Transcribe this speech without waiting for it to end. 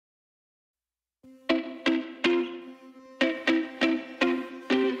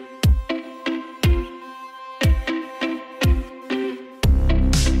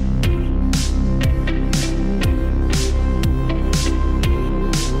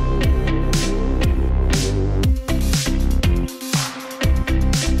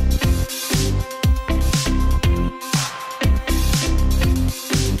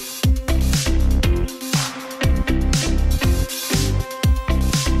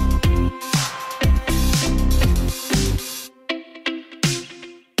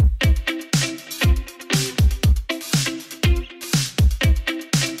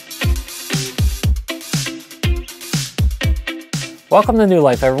Welcome to New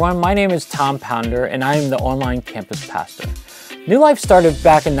Life, everyone. My name is Tom Pounder, and I am the online campus pastor. New Life started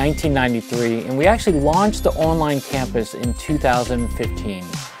back in 1993, and we actually launched the online campus in 2015.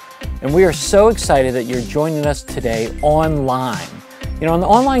 And we are so excited that you're joining us today online. You know, on the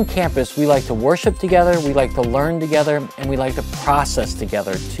online campus, we like to worship together, we like to learn together, and we like to process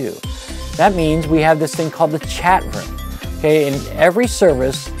together too. That means we have this thing called the chat room. Okay, in every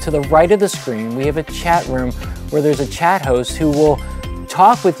service, to the right of the screen, we have a chat room where there's a chat host who will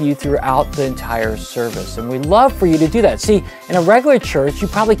talk with you throughout the entire service. And we love for you to do that. See, in a regular church, you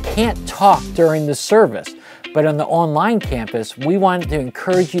probably can't talk during the service. But on the online campus, we want to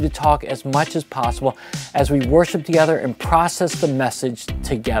encourage you to talk as much as possible as we worship together and process the message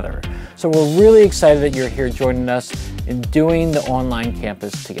together. So we're really excited that you're here joining us in doing the online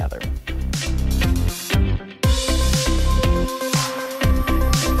campus together.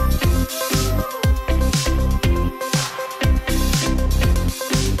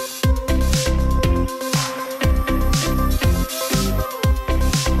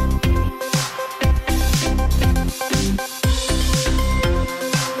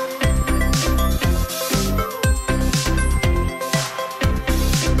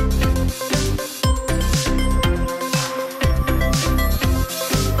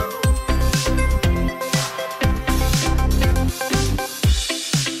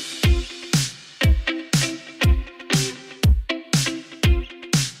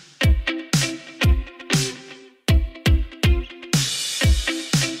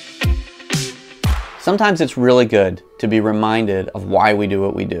 Sometimes it's really good to be reminded of why we do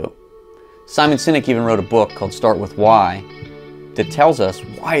what we do. Simon Sinek even wrote a book called Start With Why that tells us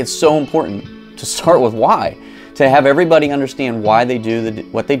why it's so important to start with why, to have everybody understand why they do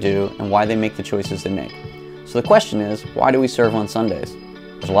what they do and why they make the choices they make. So the question is, why do we serve on Sundays?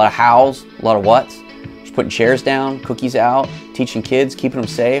 There's a lot of hows, a lot of whats. There's putting chairs down, cookies out, teaching kids, keeping them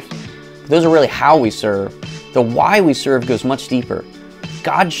safe. But those are really how we serve. The why we serve goes much deeper.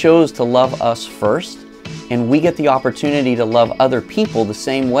 God chose to love us first, and we get the opportunity to love other people the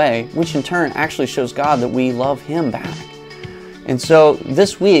same way, which in turn actually shows God that we love Him back. And so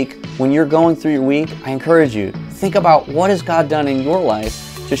this week, when you're going through your week, I encourage you, think about what has God done in your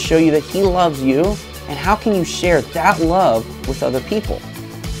life to show you that He loves you, and how can you share that love with other people?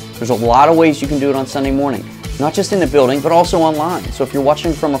 There's a lot of ways you can do it on Sunday morning, not just in the building, but also online. So if you're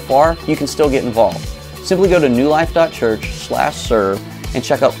watching from afar, you can still get involved. Simply go to newlife.church/serve and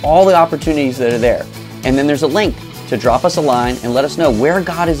check out all the opportunities that are there. And then there's a link to drop us a line and let us know where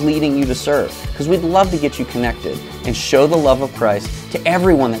God is leading you to serve, because we'd love to get you connected and show the love of Christ to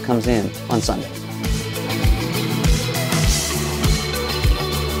everyone that comes in on Sunday.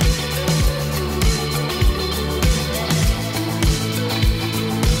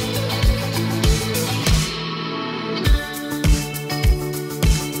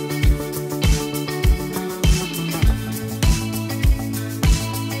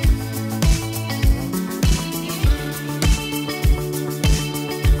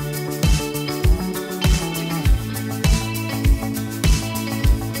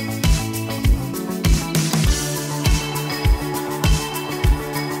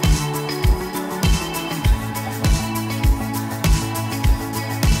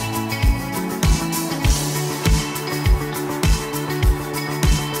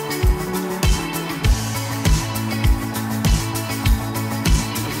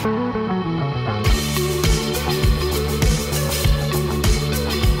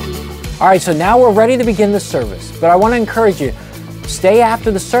 All right, so now we're ready to begin the service, but I want to encourage you, stay after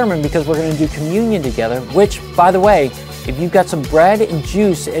the sermon because we're going to do communion together, which, by the way, if you've got some bread and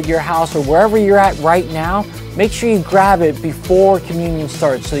juice at your house or wherever you're at right now, make sure you grab it before communion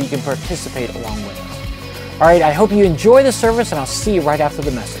starts so you can participate along with us. All right, I hope you enjoy the service, and I'll see you right after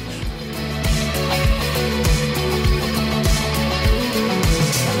the message.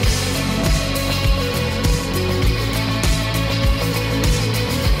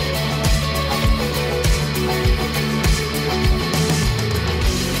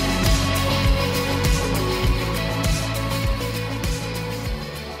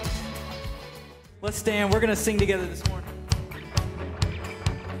 Let's stand. We're going to sing together this morning.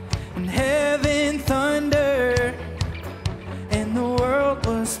 And heaven thundered, and the world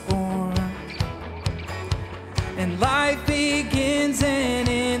was born. And life begins and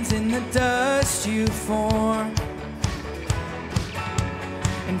ends in the dust you form.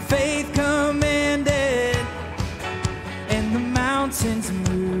 And faith commanded, and the mountains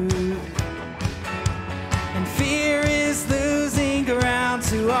moved. And fear is losing ground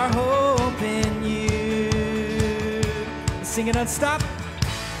to our hope in you. Singing unstoppable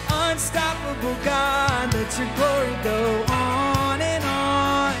God, let your glory go on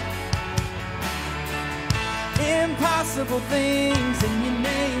Impossible things in your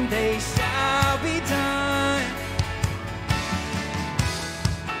name, they shall be done.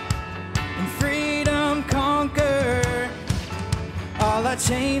 And freedom conquer, all our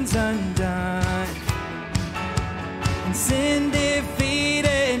chains undone. And sin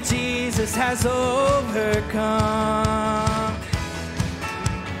defeated, Jesus has overcome.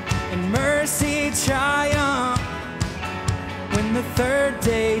 And mercy triumphed when the third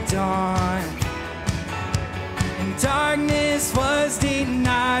day dawned. And darkness was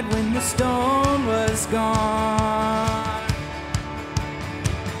denied when the stone was gone.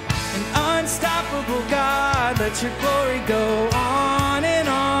 An unstoppable God, let your glory go on and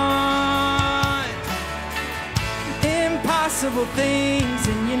on. Impossible things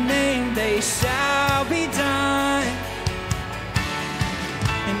in your name, they shall be done.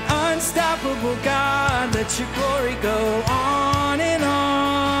 An unstoppable God, let your glory go on and on.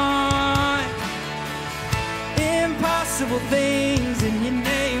 Impossible things in your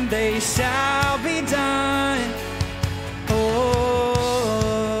name, they shall be done.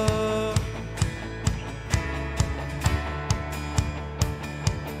 Oh,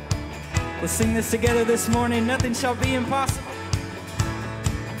 let's sing this together this morning. Nothing shall be impossible.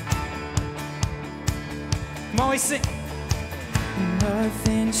 Come on, we sing.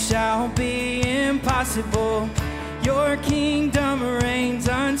 Nothing shall be impossible. Your kingdom reigns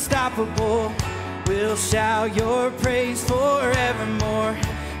unstoppable. We'll shout your praise forevermore.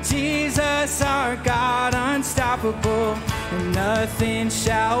 Jesus, our God, unstoppable. And nothing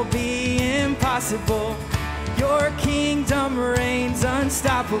shall be impossible. Your kingdom reigns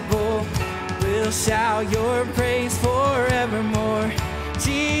unstoppable. We'll shout your praise forevermore.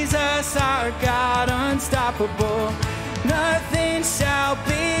 Jesus, our God, unstoppable. Nothing shall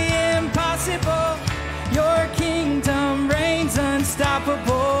be impossible. Your kingdom reigns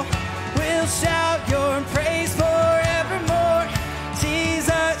unstoppable. We'll shout your praise forevermore.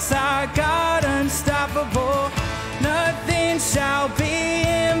 Jesus, our God, unstoppable. Nothing shall be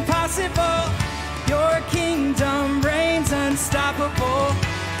impossible. Your kingdom reigns unstoppable.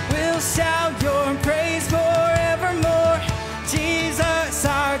 We'll shout your praise forevermore. Jesus,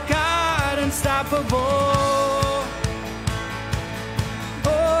 our God, unstoppable.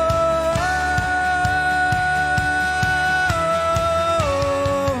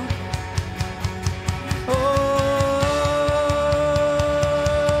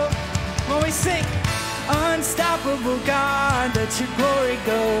 Unstoppable God, let your glory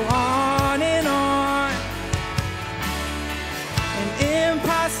go on and on. And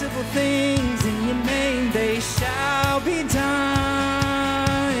impossible things in your name, they shall be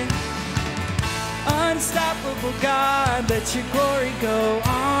done. Unstoppable God, let your glory go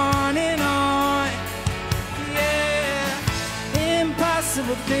on and on. Yeah.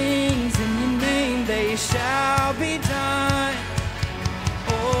 Impossible things in your name, they shall be done.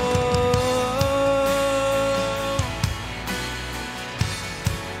 Oh.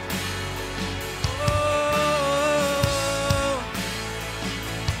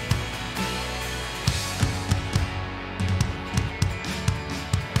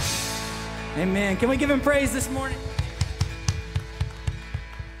 Amen. Can we give him praise this morning?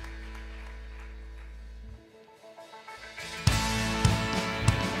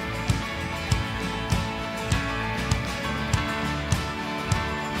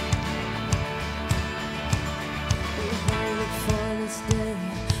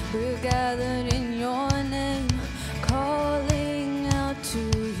 We're gathered in your name, calling out to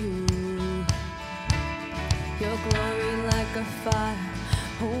you. Your glory like a fire,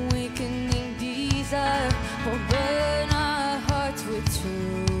 awakening desire, will burn our hearts with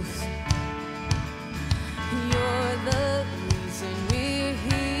truth. You're the reason we're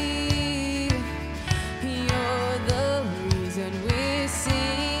here. You're the reason we're singing.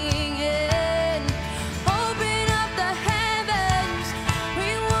 Open up the heavens, we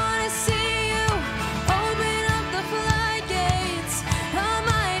want to see you. Open up the floodgates, a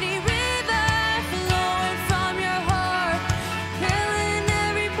mighty river flowing from your heart, filling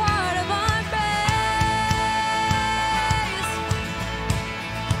every part of our face.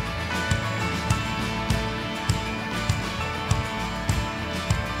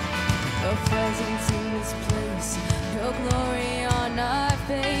 Your presence in this place, your glory on our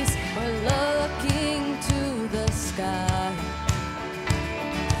face. We're looking to the sky,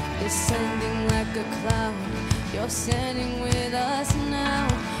 descending like a cloud. You're standing with us now.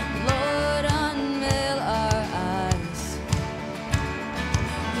 Lord, unveil our eyes.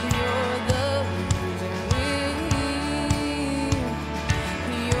 You're the reason we're here.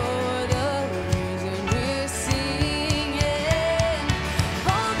 You're the reason we're singing.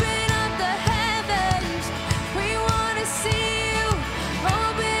 Open up the heavens, we want to see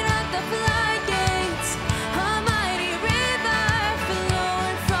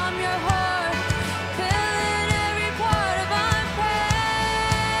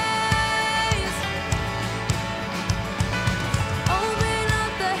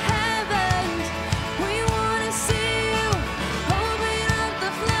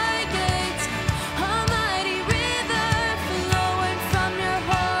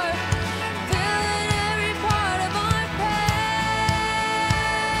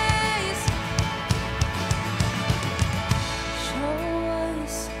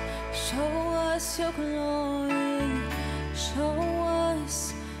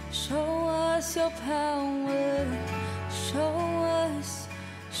your power. Show us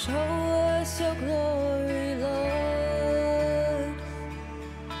your glory, Lord.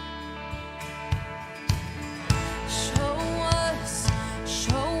 Show us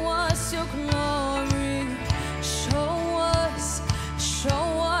your glory. Show us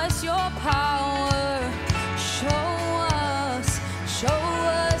your power. Show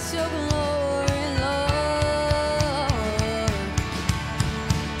us your glory, Lord.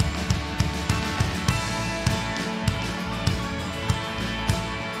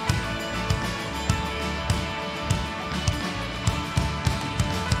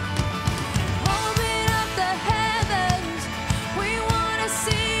 Open up the heavens, we want to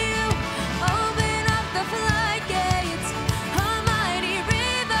see you. Open up the floodgates, a mighty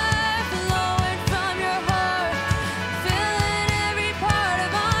river flowing from your heart, filling every part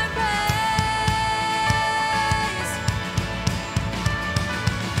of our praise.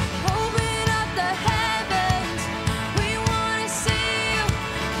 Open up the heavens, we want to see you.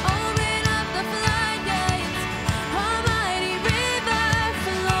 Open up the floodgates, a mighty river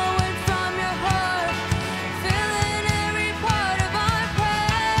flowing from your heart, filling every part of our praise.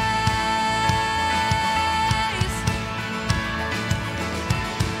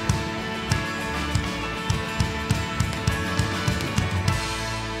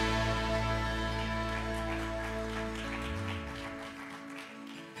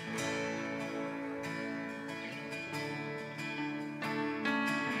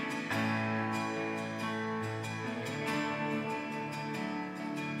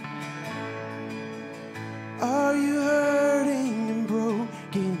 Are you hurting and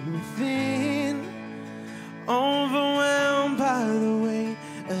broken within? Overwhelmed by the weight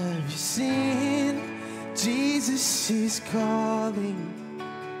of your sin? Jesus is calling.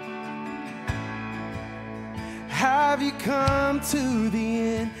 Have you come to the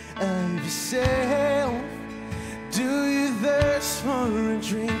end of yourself? Do you thirst for a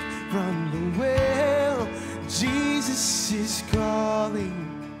drink from the well? Jesus is calling.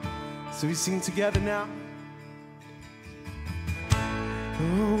 So we sing together now.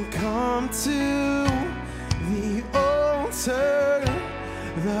 Oh, come to the altar.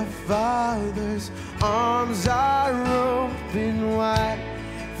 The Father's arms are open wide.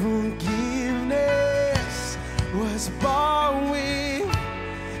 Forgiveness was bought with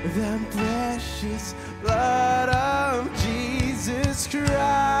the precious blood of Jesus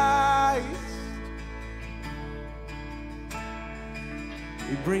Christ.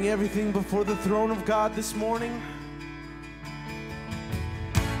 We bring everything before the throne of God this morning.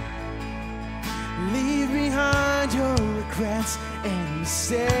 Leave behind your regrets and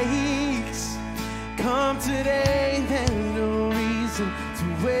mistakes. Come today, there's no reason to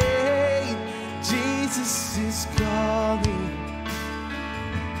wait. Jesus is calling.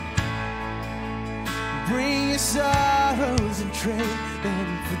 Bring your sorrows and trade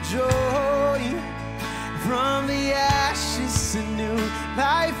them for joy. From the ashes a new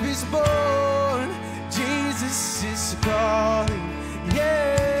life is born. Jesus is calling,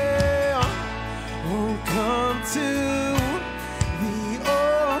 yeah. Oh, come to the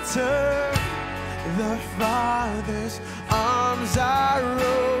altar. The Father's arms are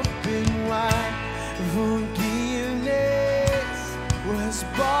open wide. Forgiveness was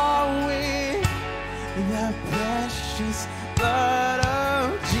bought with the precious blood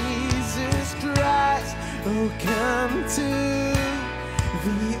of Jesus Christ. Oh, come to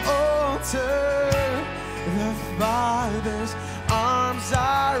the altar. The Father's arms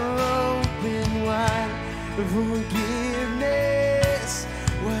are open wide. Forgiveness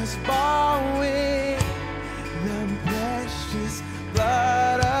was bought with the precious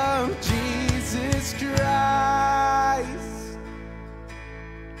blood of Jesus Christ.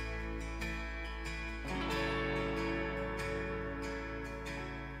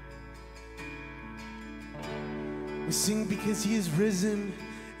 We sing because He is risen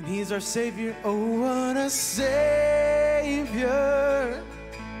and He is our Savior. Oh, what a Savior!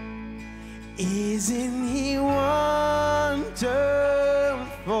 Isn't He wonderful?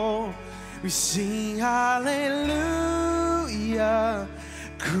 We sing hallelujah.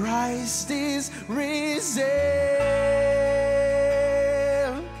 Christ is risen.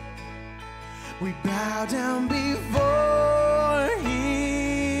 We bow down before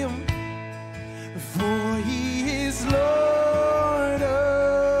Him, for He is Lord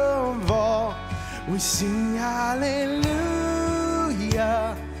of all. We sing hallelujah.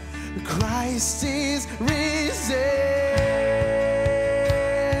 Christ is risen.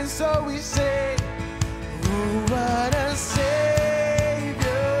 So we say, oh, what a Savior.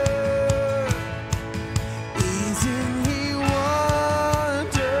 Isn't He wonderful?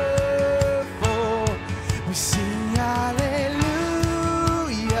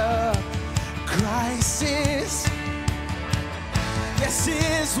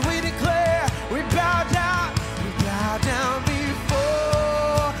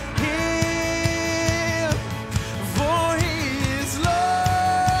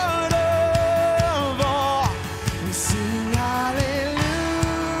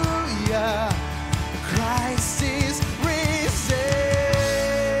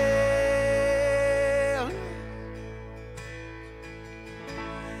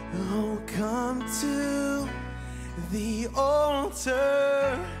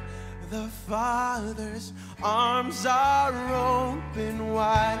 altar, the Father's arms are open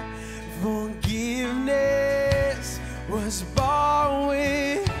wide. Forgiveness was bought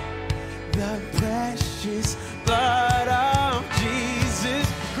with the precious blood of Jesus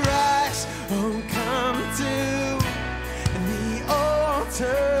Christ. Oh, come to the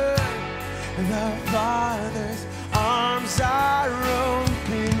altar, the Father's arms are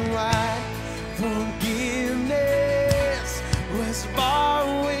open wide. Forgiveness was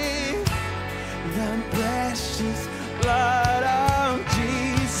bought with the precious blood of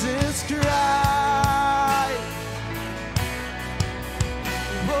Jesus Christ.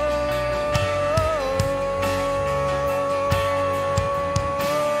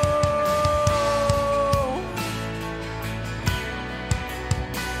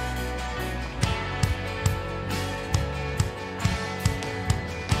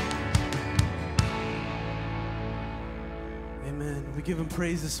 Amen. We give him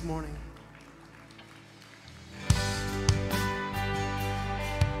praise this morning.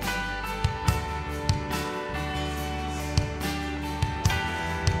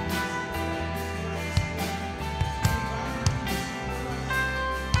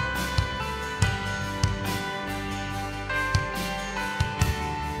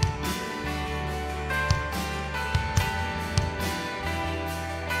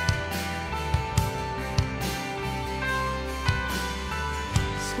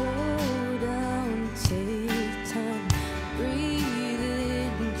 Slow down, take time, breathe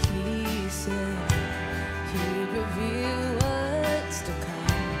in, he said he'd reveal what's to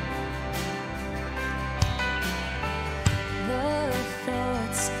come. The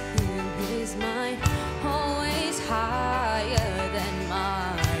thoughts in his mind, always higher than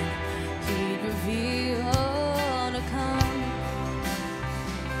mine, he'd reveal all to come.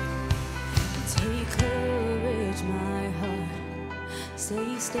 Take courage, my heart,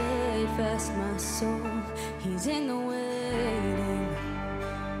 stay steadfast, my soul. He's in the waiting.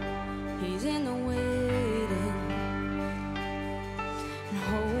 He's in the waiting. And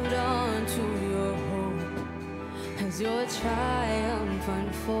hold on to your hope as your triumph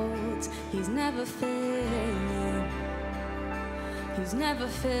unfolds. He's never failing. He's never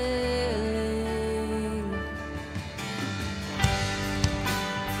failing.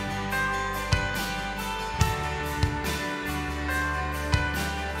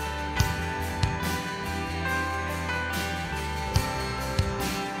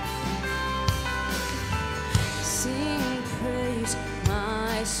 Sing praise,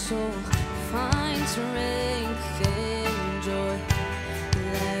 my soul, find strength in joy.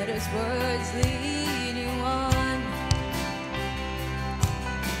 Let his words lead you on.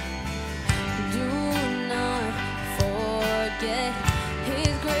 Do not forget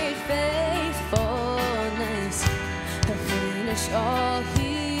his great faithfulness, to finish all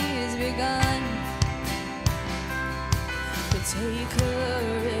he's begun. But take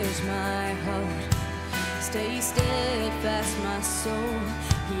courage, my heart, stay steadfast, my soul.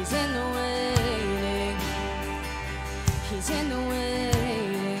 He's in the waiting. He's in the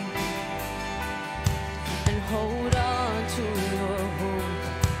waiting. And hold on to your hope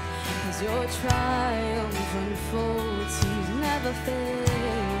as your triumph unfolds. He's never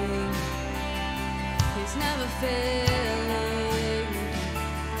failing. He's never failing.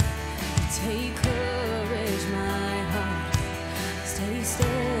 Take courage, my heart, stay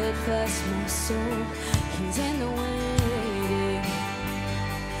steadfast, my soul. He's in the waiting.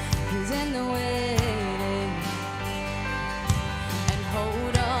 He's in the waiting. And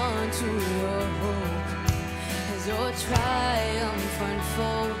hold on to your hope as your triumph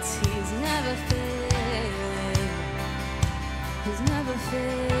unfolds. He's never failing. He's never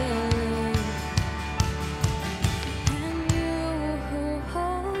failing. And you who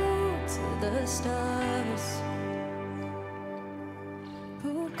hold the stars,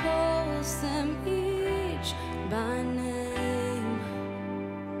 who calls them each by name,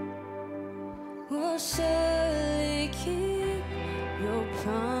 will surely keep your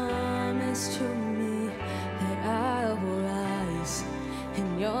promise to me, that I will rise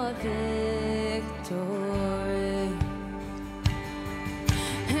in your victory.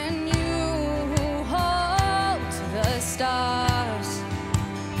 And you who hold the stars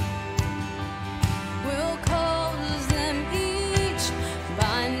will cause them each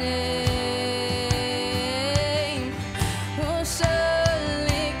by name, will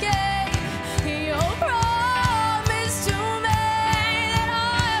surely keep your promise to me, that I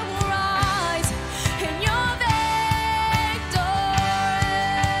will rise in your victory.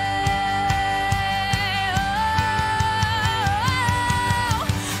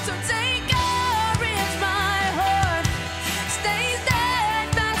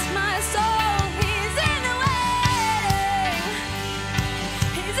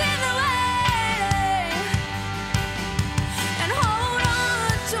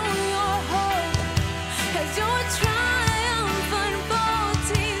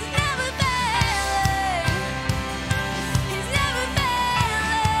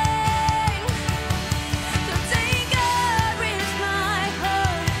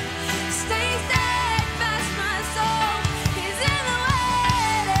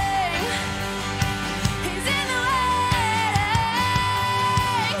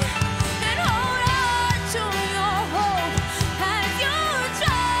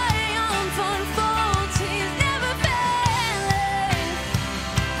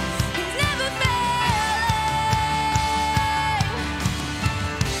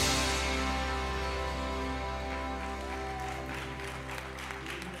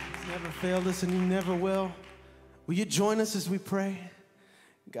 never failed us and you never will. Will you join us as we pray?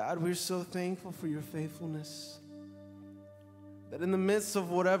 God, we're so thankful for your faithfulness. That in the midst of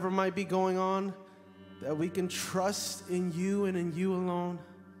whatever might be going on, that we can trust in you and in you alone.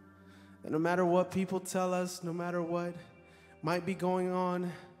 That no matter what people tell us, no matter what might be going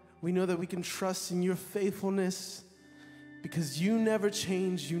on, we know that we can trust in your faithfulness because you never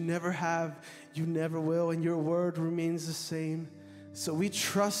change, you never have, you never will, and your word remains the same. So we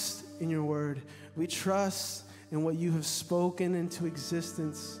trust in your word. We trust in what you have spoken into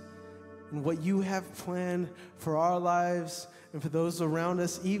existence and what you have planned for our lives and for those around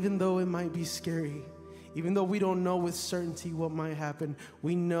us, even though it might be scary. Even though we don't know with certainty what might happen,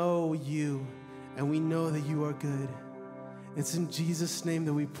 we know you, and we know that you are good. It's in Jesus' name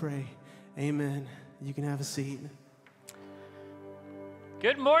that we pray. Amen. You can have a seat.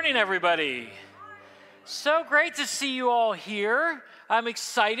 Good morning, everybody. So great to see you all here. I'm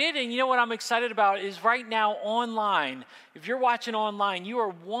excited, and you know what I'm excited about is right now online. If you're watching online, you are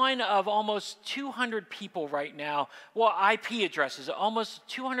one of almost 200 people right now. Well, IP addresses, almost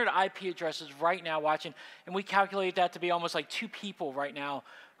 200 IP addresses right now watching, and we calculate that to be almost like 2 people right now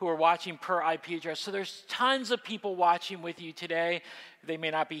who are watching per IP address. So there's tons of people watching with you today. They may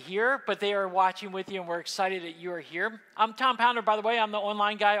not be here, but they are watching with you, and we're excited that you are here. I'm Tom Pounder, by the way. I'm the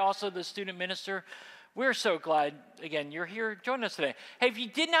online guy, also the student minister. We're so glad, again, you're here joining us today. Hey, if you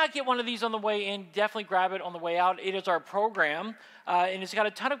did not get one of these on the way in, definitely grab it on the way out. It is our program, and it's got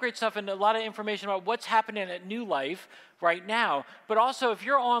a ton of great stuff and a lot of information about what's happening at New Life right now. But also, if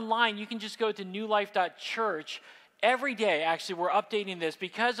you're online, you can just go to newlife.church. Every day, actually, we're updating this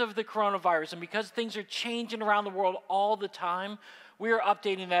because of the coronavirus and because things are changing around the world all the time. We are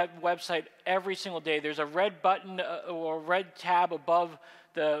updating that website every single day. There's a red button or red tab above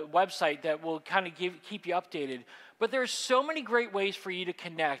the website that will kind of keep you updated. But there's so many great ways for you to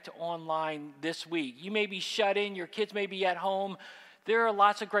connect online this week. You may be shut in, your kids may be at home. There are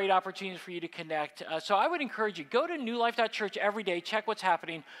lots of great opportunities for you to connect. So I would encourage you, go to newlife.church every day, check what's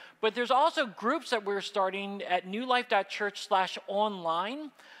happening. But there's also groups that we're starting at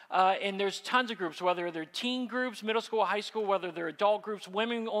newlife.church/online. And there's tons of groups, whether they're teen groups, middle school, high school, whether they're adult groups,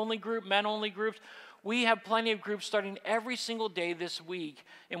 women-only group, men-only groups. We have plenty of groups starting every single day this week,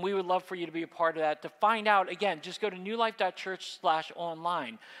 and we would love for you to be a part of that. To find out, again, just go to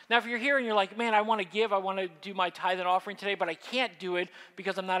newlife.church/online. Now, if you're here and you're like, man, I want to give, I want to do my tithe and offering today, but I can't do it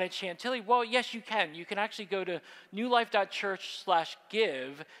because I'm not at Chantilly. Well, yes, you can. You can actually go to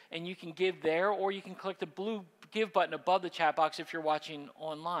newlife.church/give, and you can give there, or you can click the blue give button above the chat box if you're watching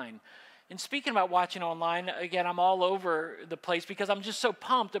online. And speaking about watching online, again, I'm all over the place because I'm just so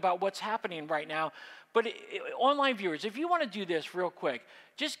pumped about what's happening right now. But online viewers, if you want to do this real quick,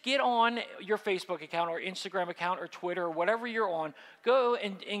 just get on your Facebook account or Instagram account or Twitter or whatever you're on. Go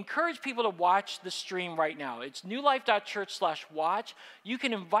and encourage people to watch the stream right now. It's newlife.church/watch. You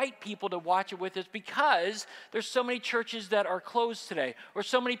can invite people to watch it with us because there's so many churches that are closed today, or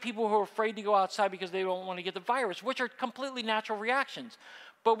so many people who are afraid to go outside because they don't want to get the virus, which are completely natural reactions.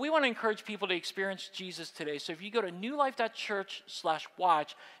 But we want to encourage people to experience Jesus today. So if you go to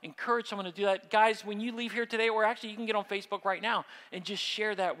newlife.church/watch, encourage someone to do that. Guys, when you leave here today, or actually you can get on Facebook right now and just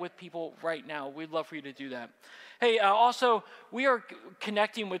share that with people right now. We'd love for you to do that. Hey, also, we are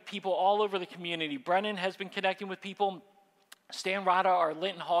connecting with people all over the community. Brennan has been connecting with people. Stan Rada, our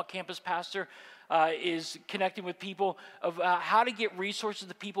Linton Hall campus pastor, is connecting with people of how to get resources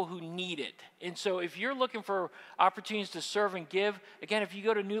to people who need it. And so if you're looking for opportunities to serve and give, again, if you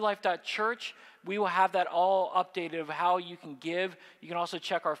go to newlife.church, we will have that all updated of how you can give. You can also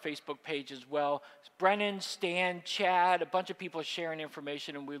check our Facebook page as well. Brennan, Stan, Chad, a bunch of people are sharing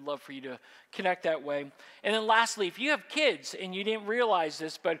information, and we'd love for you to connect that way. And then lastly, if you have kids and you didn't realize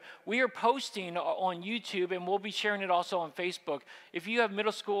this, but we are posting on YouTube, and we'll be sharing it also on Facebook. If you have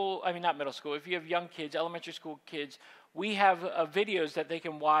if you have young kids, elementary school kids, we have videos that they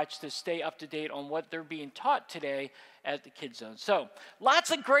can watch to stay up to date on what they're being taught today at the Kids Zone. So, lots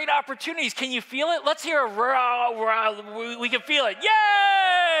of great opportunities. Can you feel it? Let's hear a rah, rah. We can feel it.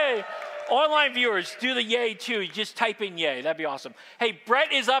 Yay! Online viewers, do the yay too. Just type in yay. That'd be awesome. Hey,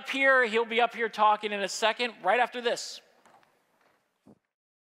 Brett is up here. He'll be up here talking in a second, right after this.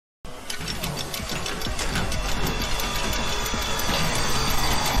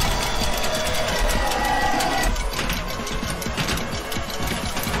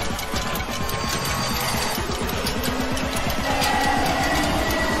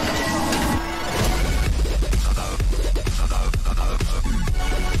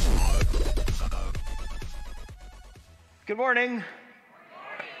 Good morning.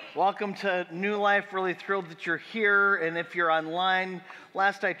 Welcome to New Life. Really thrilled that you're here. And if you're online,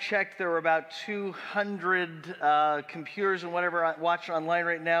 last I checked, there were about 200 computers and whatever watching online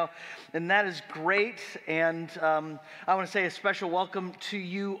right now. And that is great. And I want to say a special welcome to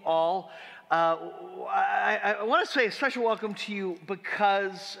you all. I want to say a special welcome to you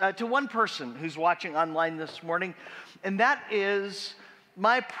because to one person who's watching online this morning, and that is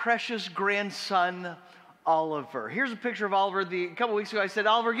my precious grandson, Oliver. Here's a picture of Oliver. A couple weeks ago I said,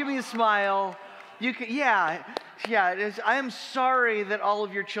 Oliver, give me a smile. You can, yeah, it is. I am sorry that all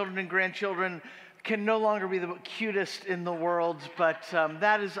of your children and grandchildren can no longer be the cutest in the world, but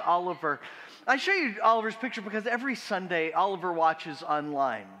that is Oliver. I show you Oliver's picture because every Sunday Oliver watches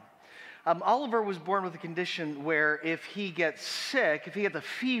online. Oliver was born with a condition where if he gets sick, if he gets a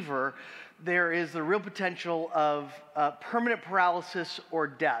fever, there is the real potential of permanent paralysis or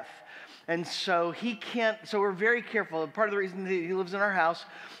death. And so he can't, so we're very careful. Part of the reason that he lives in our house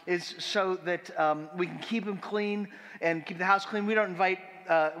is so that we can keep him clean and keep the house clean. We don't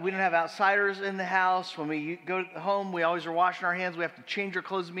have outsiders in the house. When we go home, we always are washing our hands. We have to change our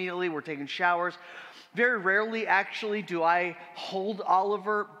clothes immediately. We're taking showers. Very rarely, actually, do I hold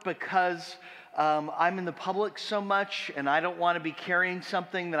Oliver because I'm in the public so much and I don't want to be carrying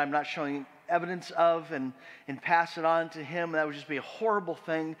something that I'm not showing evidence of and pass it on to him. That would just be a horrible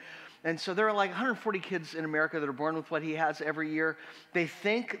thing. And so there are like 140 kids in America that are born with what he has every year. They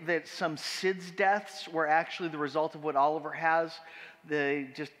think that some SIDS deaths were actually the result of what Oliver has. They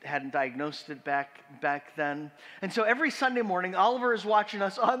just hadn't diagnosed it back then. And so every Sunday morning, Oliver is watching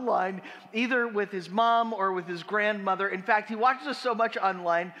us online, either with his mom or with his grandmother. In fact, he watches us so much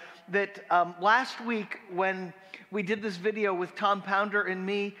online that last week when we did this video with Tom Pounder and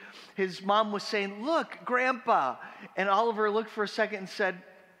me, his mom was saying, "Look, Grandpa." And Oliver looked for a second and said,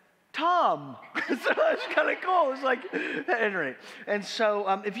 "Tom." So that's kind of cool. It's like, at any rate. And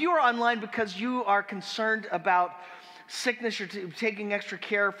so if you are online because you are concerned about sickness or taking extra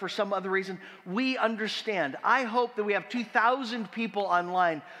care for some other reason, we understand. I hope that we have 2,000 people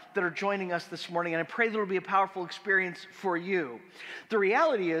online that are joining us this morning, and I pray that it'll be a powerful experience for you. The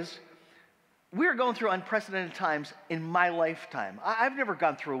reality is, we are going through unprecedented times in my lifetime. I've never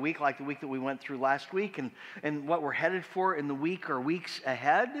gone through a week like the week that we went through last week and what we're headed for in the week or weeks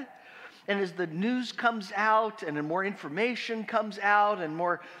ahead. And as the news comes out and more information comes out and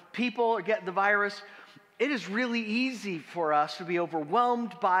more people get the virus, it is really easy for us to be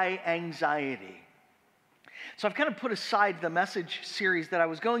overwhelmed by anxiety. So I've kind of put aside the message series that I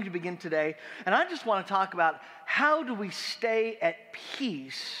was going to begin today, and I just want to talk about how do we stay at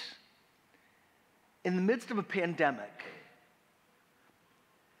peace in the midst of a pandemic.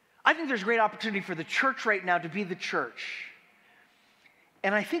 I think there's great opportunity for the church right now to be the church.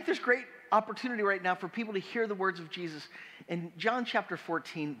 And I think there's great opportunity right now for people to hear the words of Jesus. In John chapter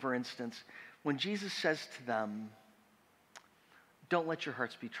 14, for instance, when Jesus says to them, "Don't let your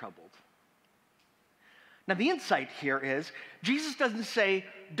hearts be troubled." Now, the insight here is, Jesus doesn't say,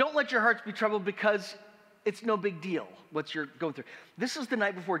 "Don't let your hearts be troubled," because it's no big deal what you're going through. This is the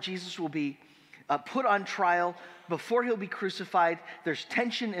night before Jesus will be put on trial, before he'll be crucified. There's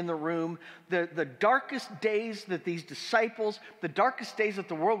tension in the room. The darkest days that these disciples, the darkest days that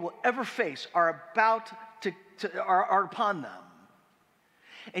the world will ever face are upon them.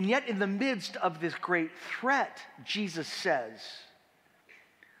 And yet in the midst of this great threat, Jesus says,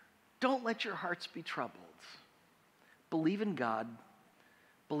 "Don't let your hearts be troubled. Believe in God.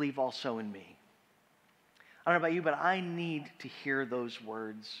 Believe also in me." I don't know about you, but I need to hear those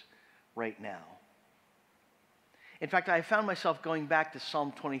words right now. In fact, I found myself going back to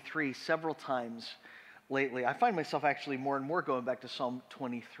Psalm 23 several times lately. I find myself actually more and more going back to Psalm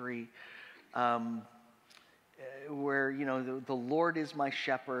 23, where, you know, the Lord is my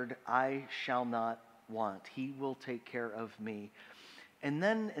shepherd, I shall not want. He will take care of me. And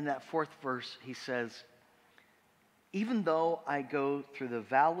then in that fourth verse, he says, "Even though I go through the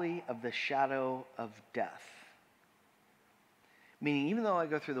valley of the shadow of death," meaning even though I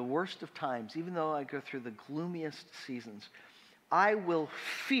go through the worst of times, even though I go through the gloomiest seasons, I will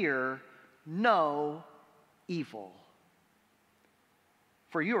fear no evil.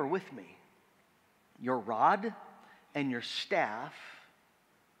 For you are with me. Your rod and your staff,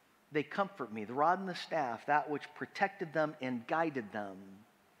 they comfort me. The rod and the staff, that which protected them and guided them,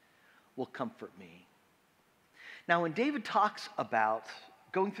 will comfort me. Now, when David talks about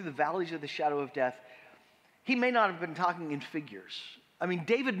going through the valleys of the shadow of death, he may not have been talking in figures. I mean,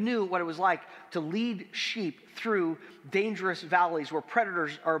 David knew what it was like to lead sheep through dangerous valleys where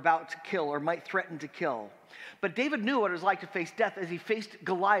predators are about to kill or might threaten to kill. But David knew what it was like to face death as he faced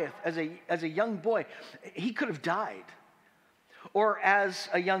Goliath as a young boy. He could have died. Or as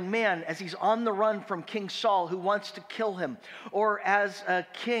a young man, as he's on the run from King Saul who wants to kill him. Or as a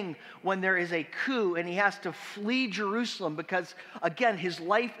king when there is a coup and he has to flee Jerusalem because, again, his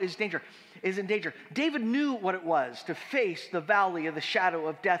life is in danger. David knew what it was to face the valley of the shadow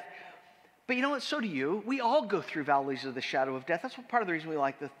of death. But you know what? So do you. We all go through valleys of the shadow of death. That's part of the reason we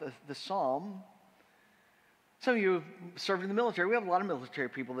like the psalm. Some of you have served in the military. We have a lot of military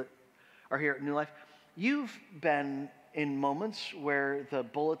people that are here at New Life. You've been in moments where the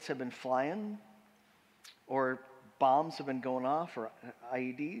bullets have been flying or bombs have been going off or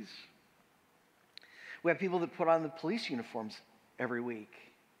IEDs. We have people that put on the police uniforms every week.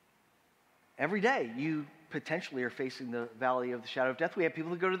 Every day you potentially are facing the valley of the shadow of death. We have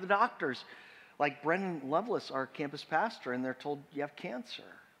people that go to the doctors, like Brendan Lovelace, our campus pastor, and they're told you have cancer.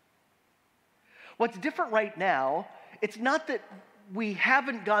 What's different right now, it's not that we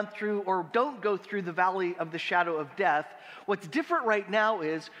haven't gone through or don't go through the valley of the shadow of death. What's different right now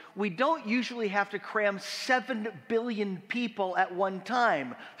is we don't usually have to cram 7 billion people at one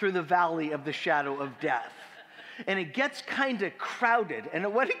time through the valley of the shadow of death. And it gets kind of crowded.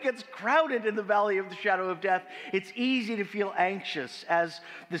 And when it gets crowded in the valley of the shadow of death, it's easy to feel anxious as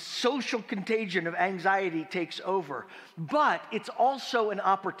the social contagion of anxiety takes over. But it's also an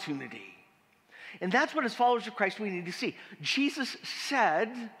opportunity. And that's what as followers of Christ we need to see. Jesus said,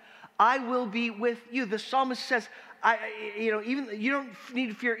 I will be with you. The psalmist says, even you don't need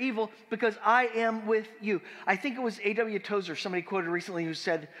to fear evil because I am with you. I think it was A.W. Tozer, somebody quoted recently, who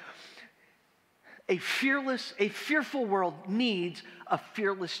said, a fearful world needs a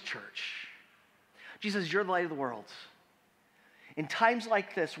fearless church. Jesus, you're the light of the world. In times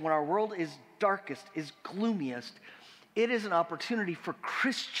like this, when our world is darkest, is gloomiest, it is an opportunity for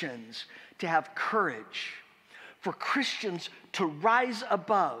Christians to have courage, for Christians to rise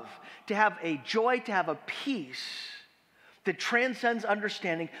above, to have a joy, to have a peace that transcends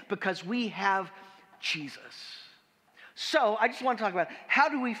understanding because we have Jesus. So I just want to talk about how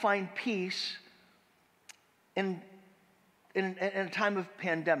do we find peace in a time of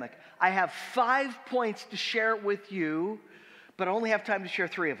pandemic. I have 5 points to share with you, but I only have time to share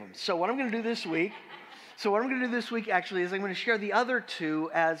 3 of them. So what I'm going to do this week actually is I'm going to share the other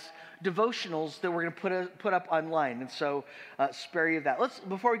 2 as devotionals that we're going to put up online. And so spare you of that.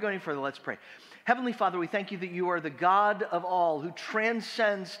 Before we go any further, let's pray. Heavenly Father, we thank you that you are the God of all who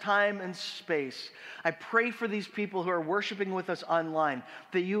transcends time and space. I pray for these people who are worshiping with us online,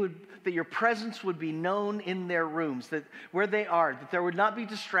 that your presence would be known in their rooms, that where they are, that there would not be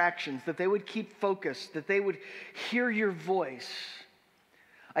distractions, that they would keep focused, that they would hear your voice.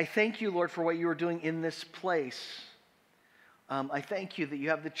 I thank you, Lord, for what you are doing in this place. I thank you that you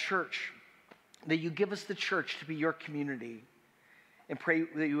have the church, that you give us the church to be your community, and pray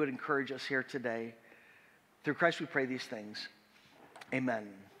that you would encourage us here today. Through Christ we pray these things. Amen.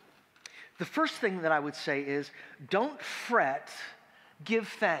 The first thing that I would say is, don't fret, give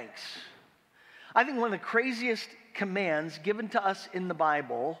thanks. I think one of the craziest commands given to us in the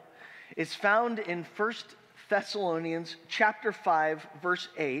Bible is found in 1 Thessalonians chapter 5, verse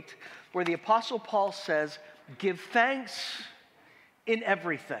 8, where the Apostle Paul says, give thanks in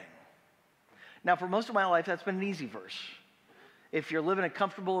everything. Now, for most of my life, that's been an easy verse. If you're living a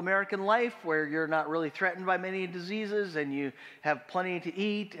comfortable American life where you're not really threatened by many diseases and you have plenty to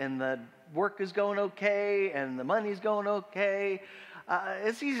eat and the work is going okay and the money's going okay,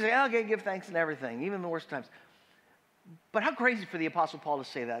 it's easy to say, okay, give thanks in everything, even in the worst times. But how crazy for the Apostle Paul to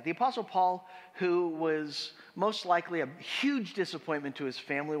say that. The Apostle Paul, who was most likely a huge disappointment to his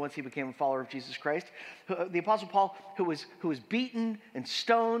family once he became a follower of Jesus Christ. The Apostle Paul, who was beaten and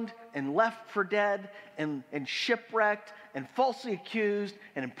stoned and left for dead and shipwrecked and falsely accused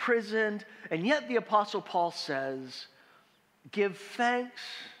and imprisoned. And yet the Apostle Paul says, give thanks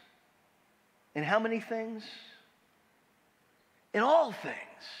in how many things? In all things.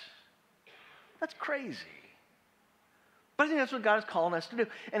 That's crazy. But I think that's what God is calling us to do.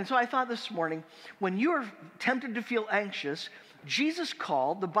 And so I thought this morning, when you are tempted to feel anxious, Jesus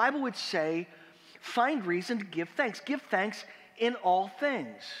called, the Bible would say, find reason to give thanks. Give thanks in all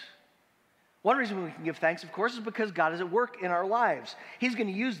things. One reason we can give thanks, of course, is because God is at work in our lives. He's going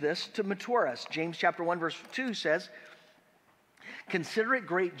to use this to mature us. James chapter 1, verse 2 says, consider it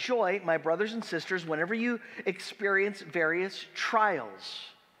great joy, my brothers and sisters, whenever you experience various trials.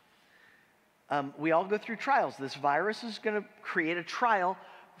 We all go through trials. This virus is going to create a trial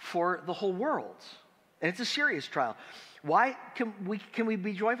for the whole world. And it's a serious trial. Why can we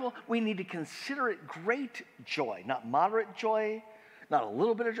be joyful? We need to consider it great joy, not moderate joy, not a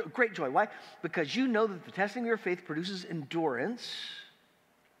little bit of joy, great joy. Why? Because you know that the testing of your faith produces endurance.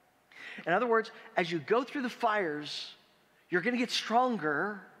 In other words, as you go through the fires, You're going to get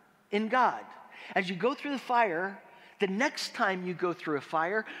stronger in God. As you go through the fire, the next time you go through a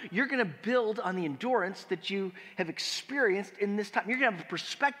fire, you're going to build on the endurance that you have experienced in this time. You're going to have a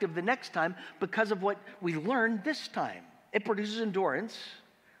perspective the next time because of what we learned this time. It produces endurance.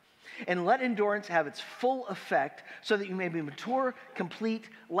 And let endurance have its full effect so that you may be mature, complete,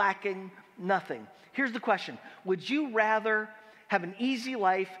 lacking nothing. Here's the question. Would you rather have an easy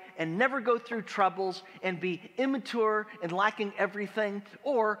life and never go through troubles and be immature and lacking everything?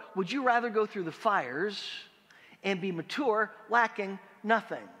 Or would you rather go through the fires and be mature, lacking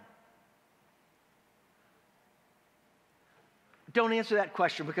nothing? Don't answer that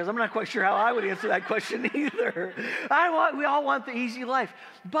question, because I'm not quite sure how I would answer that question either. We all want the easy life.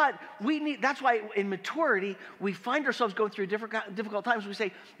 But that's why in maturity, we find ourselves going through difficult times. We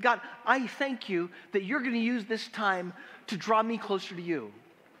say, God, I thank you that you're going to use this time to draw me closer to you.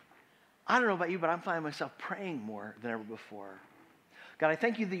 I don't know about you, but I'm finding myself praying more than ever before. God, I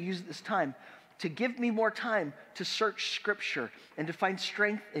thank you that you use this time to give me more time to search Scripture and to find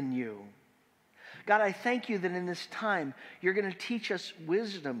strength in you. God, I thank you that in this time, you're going to teach us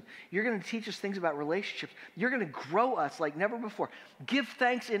wisdom. You're going to teach us things about relationships. You're going to grow us like never before. Give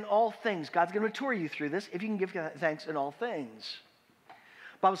thanks in all things. God's going to mature you through this if you can give thanks in all things. The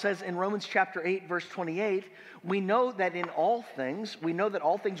Bible says in Romans chapter 8, verse 28, we know that all things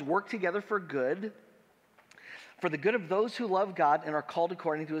work together for good, for the good of those who love God and are called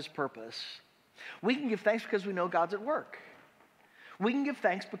according to his purpose. We can give thanks because we know God's at work. We can give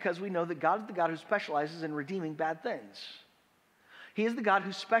thanks because we know that God is the God who specializes in redeeming bad things. He is the God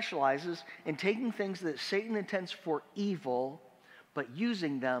who specializes in taking things that Satan intends for evil, but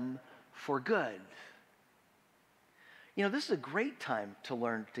using them for good. You know, this is a great time to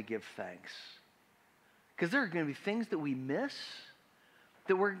learn to give thanks, because there are going to be things that we miss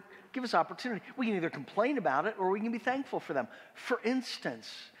that give us opportunity. We can either complain about it or we can be thankful for them. For instance,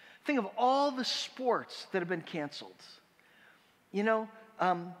 think of all the sports that have been canceled. You know,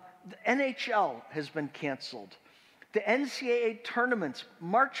 the NHL has been canceled. The NCAA tournaments,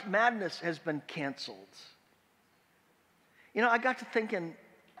 March Madness has been canceled. You know, I got to thinking,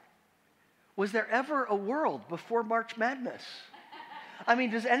 was there ever a world before March Madness? I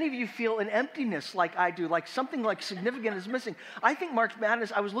mean, does any of you feel an emptiness like I do, like something like significant is missing? I think March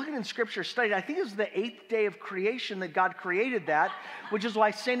Madness, I was looking in Scripture, studied, I think it was the 8th day of creation that God created that, which is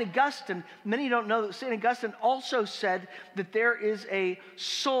why St. Augustine, many don't know that St. Augustine also said that there is a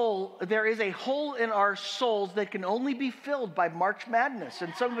hole in our souls that can only be filled by March Madness.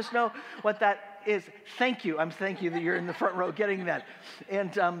 And some of us know what that is. Thank you. Thank you that you're in the front row getting that.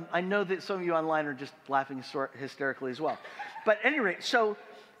 And I know that some of you online are just laughing hysterically as well. But at any rate,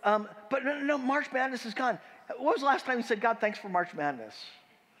 but no, March Madness is gone. What was the last time you said, God, thanks for March Madness?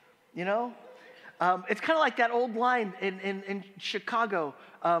 You know? It's kind of like that old line in Chicago,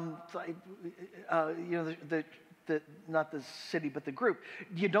 you know, not the city, but the group.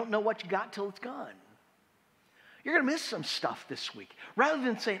 You don't know what you got till it's gone. You're going to miss some stuff this week. Rather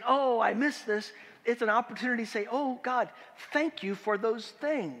than saying, oh, I missed this, it's an opportunity to say, oh, God, thank you for those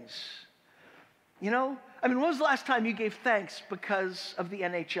things. You know? I mean, when was the last time you gave thanks because of the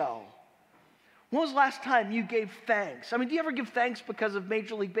NHL? When was the last time you gave thanks? I mean, do you ever give thanks because of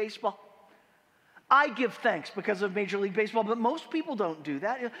Major League Baseball? I give thanks because of Major League Baseball, but most people don't do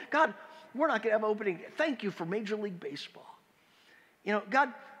that. God, we're not going to have opening. Thank you for Major League Baseball. You know, God,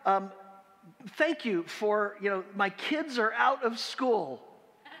 thank you for, you know, my kids are out of school.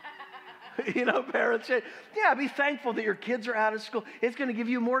 You know, parents say, yeah, be thankful that your kids are out of school. It's going to give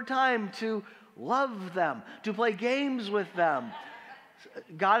you more time to love them, to play games with them.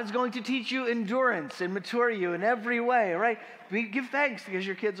 God is going to teach you endurance and mature you in every way, right? Give thanks because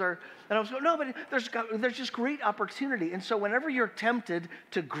your kids are, and I was going, no, but there's just great opportunity. And so whenever you're tempted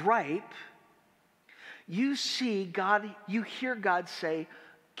to gripe, you see God, you hear God say,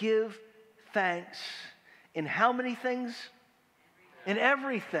 give thanks in how many things? In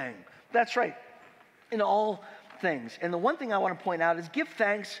everything. That's right. In all things. And the one thing I want to point out is give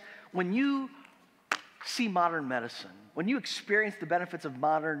thanks when you see modern medicine, when you experience the benefits of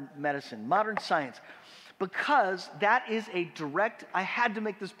modern medicine, modern science, because that is a direct, I had to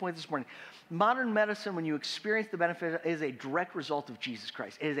make this point this morning. Modern medicine, when you experience the benefit, is a direct result of Jesus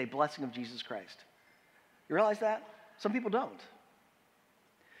Christ. It is a blessing of Jesus Christ. You realize that? Some people don't.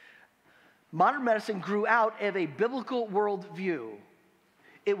 Modern medicine grew out of a biblical worldview.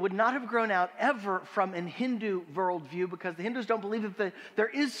 It would not have grown out ever from an Hindu worldview, because the Hindus don't believe that there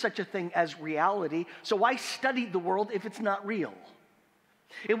is such a thing as reality. So why study the world if it's not real?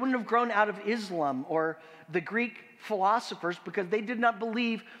 It wouldn't have grown out of Islam or the Greek philosophers because they did not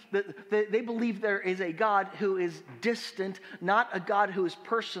believe they believe there is a God who is distant, not a God who is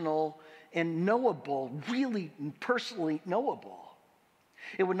personal and knowable, really personally knowable.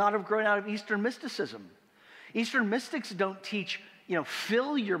 It would not have grown out of Eastern mysticism. Eastern mystics don't teach,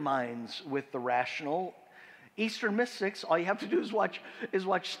 fill your minds with the rational. Eastern mystics, all you have to do is watch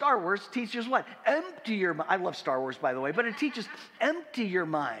Star Wars. Teaches what? Empty your mind. I love Star Wars, by the way, but it teaches empty your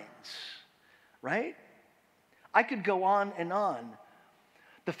minds, right? I could go on and on.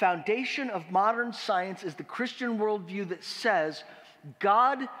 The foundation of modern science is the Christian worldview that says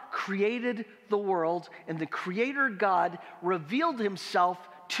God created the world, and the Creator God revealed himself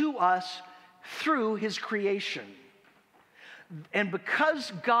to us through his creation. And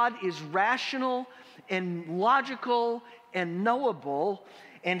because God is rational and logical and knowable,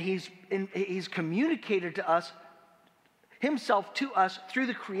 and he's communicated to us himself to us through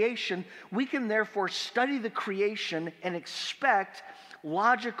the creation, we can therefore study the creation and expect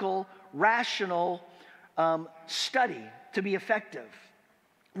logical, rational study to be effective.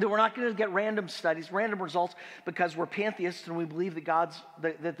 That we're not going to get random studies, random results, because we're pantheists and we believe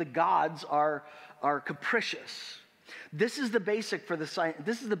that the gods are capricious. This is the basis for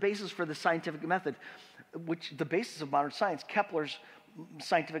the scientific method, which the basis of modern science, Kepler's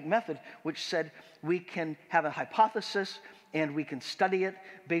scientific method, which said we can have a hypothesis and we can study it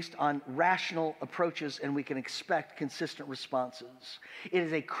based on rational approaches and we can expect consistent responses. It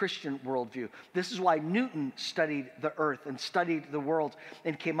is a Christian worldview. This is why Newton studied the earth and studied the world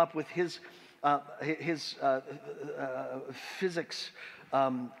and came up with his physics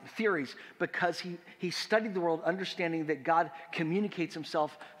theories, because he studied the world understanding that God communicates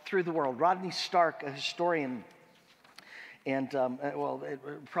himself through the world. Rodney Stark, a historian, and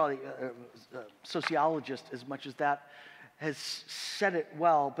probably a sociologist as much as that, has said it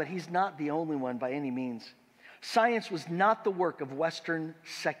well, but he's not the only one by any means. Science was not the work of Western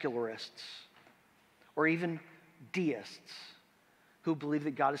secularists or even deists who believe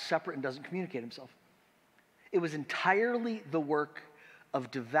that God is separate and doesn't communicate himself. It was entirely the work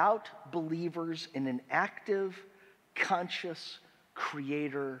of devout believers in an active, conscious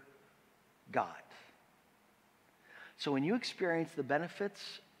creator God. So when you experience the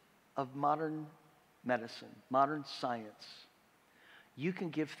benefits of modern medicine, modern science, you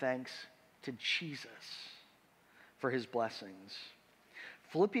can give thanks to Jesus for his blessings.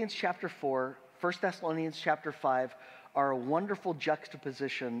 Philippians chapter 4, 1 Thessalonians chapter 5 are a wonderful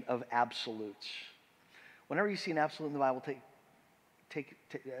juxtaposition of absolutes. Whenever you see an absolute in the Bible,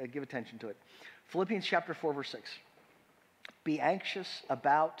 give attention to it. Philippians chapter 4, verse 6. Be anxious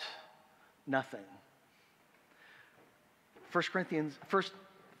about nothing. 1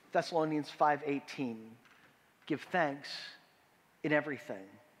 Thessalonians 5:18. Give thanks in everything.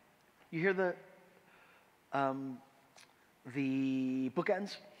 You hear the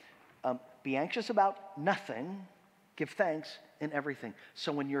bookends? Be anxious about nothing. Give thanks in everything.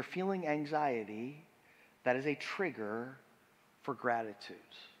 So when you're feeling anxiety, that is a trigger for gratitude.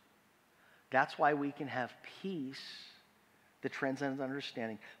 That's why we can have peace that transcends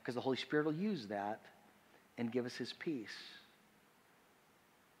understanding, because the Holy Spirit will use that and give us his peace.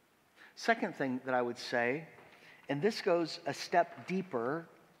 Second thing that I would say, and this goes a step deeper,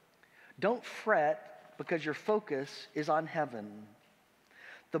 don't fret because your focus is on heaven.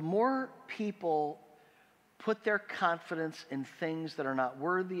 The more people put their confidence in things that are not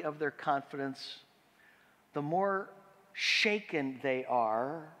worthy of their confidence, the more shaken they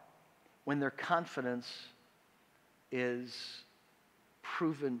are when their confidence is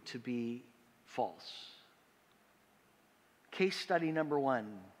proven to be false. Case study number 1.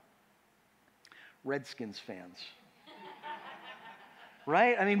 Redskins fans.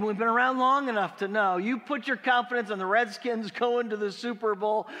 Right? I mean, we've been around long enough to know you put your confidence in the Redskins going to the Super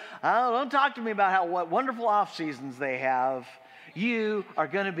Bowl. Don't talk to me about what wonderful off seasons they have. You are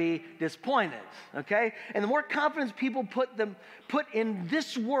going to be disappointed, okay? And the more confidence people put in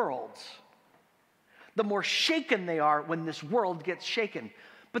this world, the more shaken they are when this world gets shaken.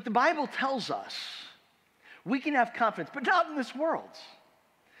 But the Bible tells us we can have confidence, but not in this world.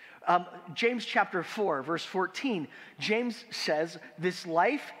 James chapter 4, verse 14, James says, this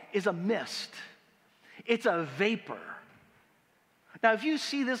life is a mist. It's a vapor. Now, if you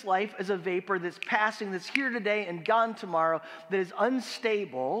see this life as a vapor that's passing, that's here today and gone tomorrow, that is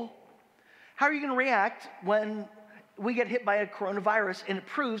unstable, how are you going to react when we get hit by a coronavirus and it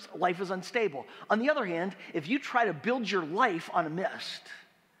proves life is unstable? On the other hand, if you try to build your life on a mist,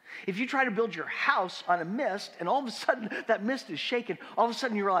 if you try to build your house on a mist and all of a sudden that mist is shaken, all of a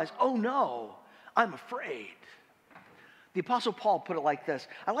sudden you realize, oh no, I'm afraid. The Apostle Paul put it like this.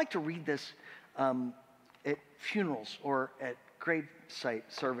 I like to read this at funerals or at gravesite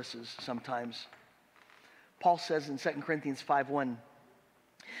services sometimes. Paul says in 2 Corinthians 5:1,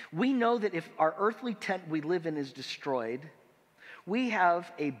 we know that if our earthly tent we live in is destroyed, we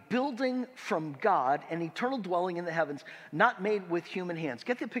have a building from God, an eternal dwelling in the heavens, not made with human hands.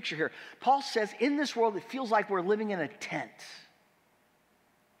 Get the picture here. Paul says in this world it feels like we're living in a tent,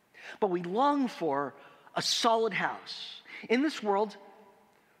 but we long for a solid house. In this world,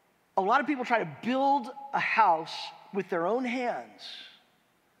 a lot of people try to build a house with their own hands,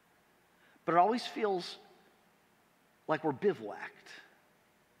 but it always feels like we're bivouacked.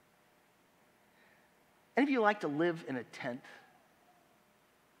 Any of you like to live in a tent?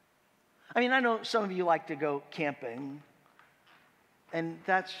 I mean, I know some of you like to go camping, and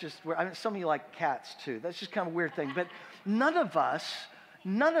that's just where, I mean, some of you like cats too. That's just kind of a weird thing. But none of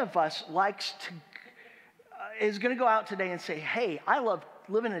us likes to, is going to go out today and say, hey, I love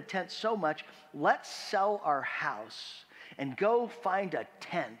living in a tent so much, let's sell our house and go find a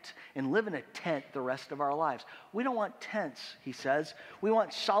tent and live in a tent the rest of our lives. We don't want tents, he says. We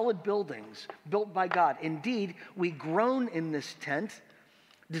want solid buildings built by God. Indeed, we groan in this tent,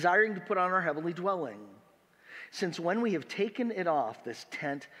 desiring to put on our heavenly dwelling. Since when we have taken it off, this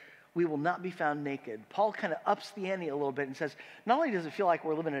tent, we will not be found naked. Paul kind of ups the ante a little bit and says, not only does it feel like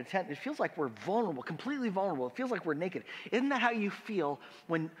we're living in a tent, it feels like we're vulnerable, completely vulnerable. It feels like we're naked. Isn't that how you feel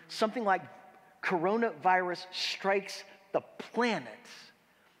when something like coronavirus strikes the planet?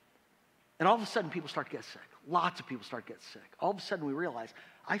 And all of a sudden people start to get sick. Lots of people start to get sick. All of a sudden we realize,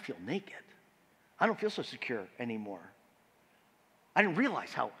 I feel naked. I don't feel so secure anymore. I didn't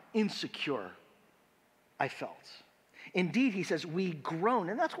realize how insecure I felt. Indeed, he says, we groan,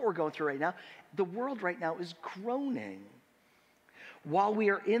 and that's what we're going through right now. The world right now is groaning. While we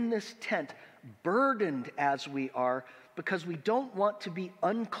are in this tent, burdened as we are, because we don't want to be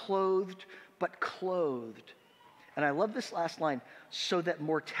unclothed, but clothed. And I love this last line, so that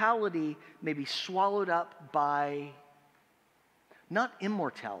mortality may be swallowed up by, not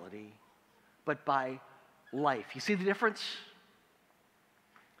immortality, but by life. You see the difference?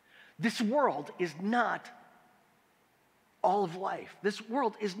 This world is not all of life. This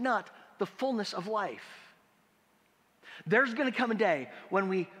world is not the fullness of life. There's going to come a day when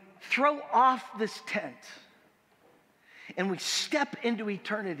we throw off this tent and we step into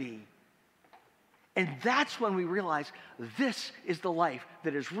eternity. And that's when we realize this is the life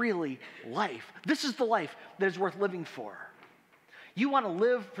that is really life. This is the life that is worth living for. You want to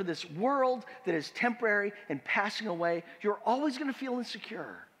live for this world that is temporary and passing away, you're always going to feel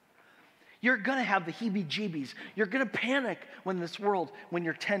insecure. You're going to have the heebie-jeebies. You're going to panic when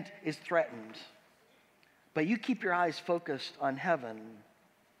your tent is threatened. But you keep your eyes focused on heaven,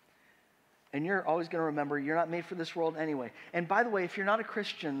 and you're always going to remember you're not made for this world anyway. And by the way, if you're not a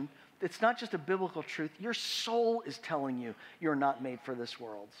Christian, it's not just a biblical truth. Your soul is telling you you're not made for this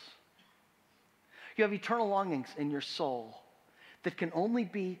world. You have eternal longings in your soul that can only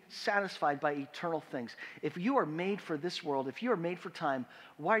be satisfied by eternal things. If you are made for this world, if you are made for time,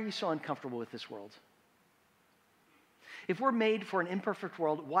 why are you so uncomfortable with this world? If we're made for an imperfect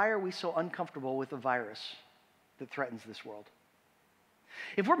world, why are we so uncomfortable with a virus that threatens this world?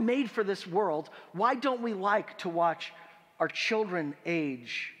 If we're made for this world, why don't we like to watch our children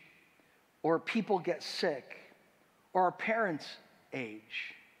age, or people get sick, or our parents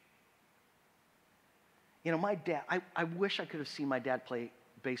age? You know, my dad, I wish I could have seen my dad play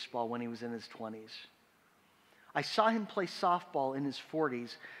baseball when he was in his 20s. I saw him play softball in his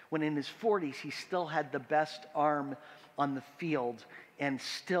 40s, when in his 40s he still had the best arm on the field and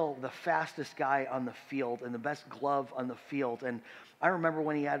still the fastest guy on the field and the best glove on the field. And I remember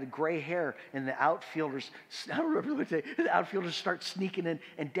when he had gray hair and the outfielders start sneaking in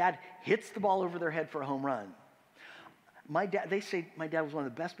and Dad hits the ball over their head for a home run. They say my dad was one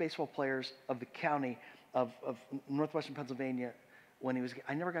of the best baseball players of the county of northwestern Pennsylvania when he was.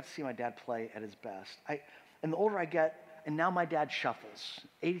 I never got to see my dad play at his best. And the older I get, and now my dad shuffles.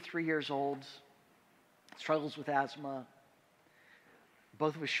 83 years old, struggles with asthma.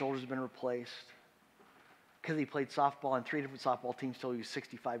 Both of his shoulders have been replaced because he played softball on 3 different softball teams till he was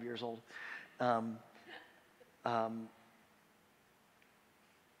 65 years old. But I'm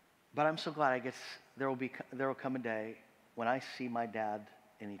so glad there will come a day when I see my dad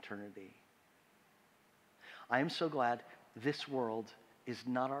in eternity. I am so glad this world is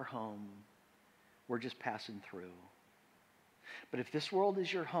not our home. We're just passing through. But if this world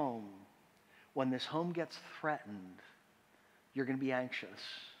is your home, when this home gets threatened, you're going to be anxious.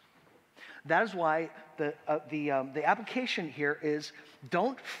 That is why the application here is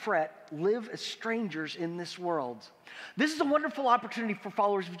don't fret, live as strangers in this world. This is a wonderful opportunity for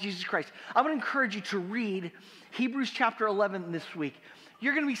followers of Jesus Christ. I would encourage you to read Hebrews chapter 11 this week.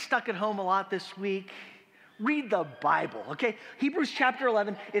 You're going to be stuck at home a lot this week. Read the Bible, okay? Hebrews chapter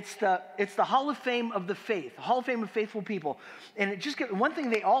 11, it's the Hall of Fame of the faith, the Hall of Fame of faithful people. And one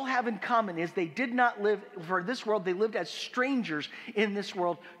thing they all have in common is they did not live for this world. They lived as strangers in this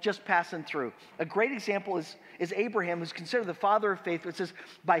world, just passing through. A great example is Abraham, who's considered the father of faith. It says,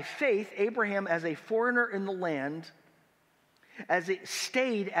 by faith, Abraham, as a foreigner in the land,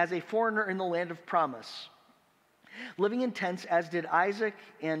 stayed as a foreigner in the land of promise, living in tents, as did Isaac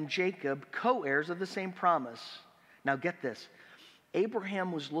and Jacob, co-heirs of the same promise. Now get this.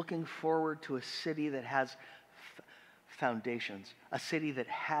 Abraham was looking forward to a city that has foundations, a city that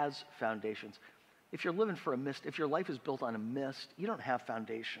has foundations. If you're living for a mist, if your life is built on a mist, you don't have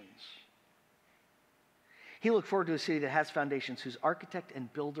foundations. He looked forward to a city that has foundations, whose architect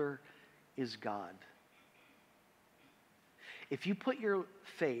and builder is God. If you put your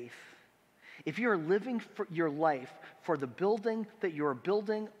faith, if you're living for your life for the building that you're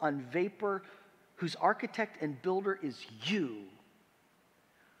building on vapor, whose architect and builder is you,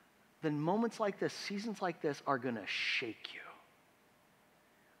 then moments like this, seasons like this are going to shake you.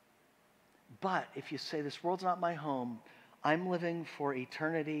 But if you say, this world's not my home, I'm living for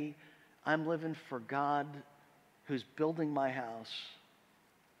eternity, I'm living for God who's building my house,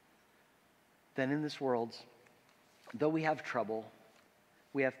 then in this world, though we have trouble,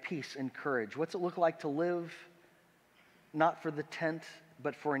 we have peace and courage. What's it look like to live not for the tent,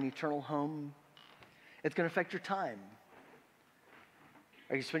 but for an eternal home? It's going to affect your time.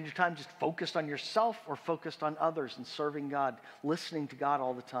 Are you spending your time just focused on yourself or focused on others and serving God, listening to God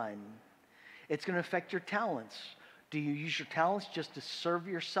all the time? It's going to affect your talents. Do you use your talents just to serve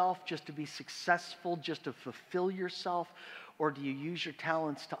yourself, just to be successful, just to fulfill yourself? Or do you use your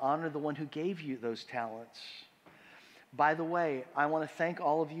talents to honor the one who gave you those talents? By the way, I want to thank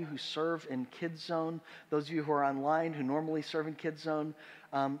all of you who serve in Kids Zone, those of you who are online who normally serve in Kids Zone.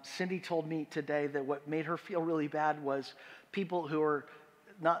 Cindy told me today that what made her feel really bad was people who are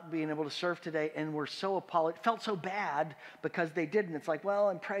not being able to serve today and were felt so bad because they didn't. It's like, well,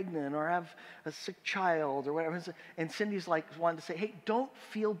 I'm pregnant or I have a sick child or whatever. And Cindy's like, wanted to say, hey, don't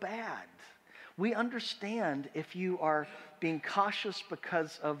feel bad. We understand if you are being cautious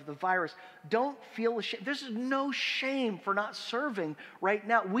because of the virus. Don't feel ashamed. There's no shame for not serving right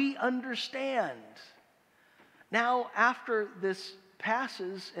now. We understand. Now, after this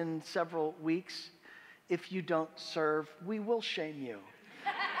passes in several weeks, if you don't serve, we will shame you.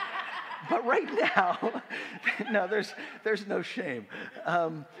 But right now, no, there's no shame.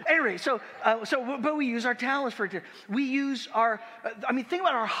 Anyway, but we use our talents for it. We use think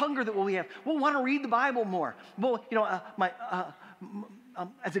about our hunger that we have. We'll want to read the Bible more. Well,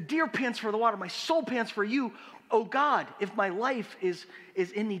 as a deer pants for the water, my soul pants for you, oh God. If my life is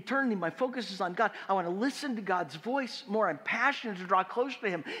in eternity, my focus is on God. I want to listen to God's voice more. I'm passionate to draw closer to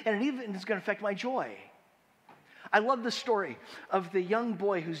Him, and it even is going to affect my joy. I love the story of the young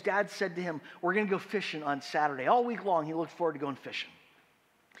boy whose dad said to him, we're going to go fishing on Saturday. All week long, he looked forward to going fishing.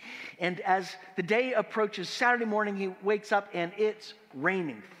 And as the day approaches, Saturday morning, he wakes up and it's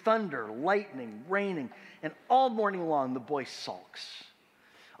raining, thunder, lightning, raining. And all morning long, the boy sulks.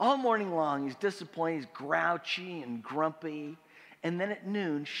 All morning long, he's disappointed, he's grouchy and grumpy. And then at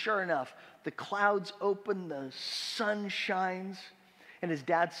noon, sure enough, the clouds open, the sun shines, and his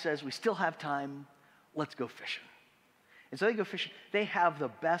dad says, we still have time, let's go fishing. And so they go fishing. They have the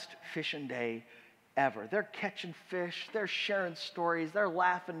best fishing day ever. They're catching fish. They're sharing stories. They're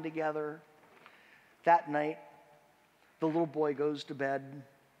laughing together. That night, the little boy goes to bed.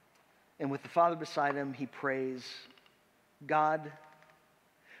 And with the father beside him, he prays, God,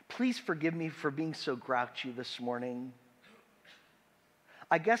 please forgive me for being so grouchy this morning.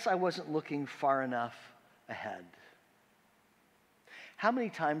 I guess I wasn't looking far enough ahead. How many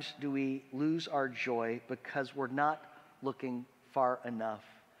times do we lose our joy because we're not looking far enough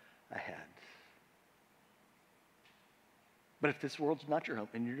ahead? But if this world's not your home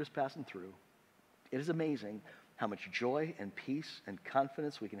and you're just passing through, it is amazing how much joy and peace and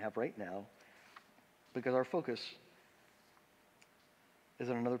confidence we can have right now because our focus is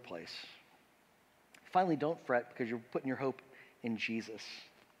in another place. Finally, don't fret because you're putting your hope in Jesus.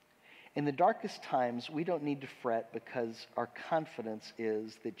 In the darkest times, we don't need to fret because our confidence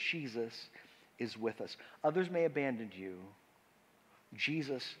is that Jesus is with us. Others may abandon you.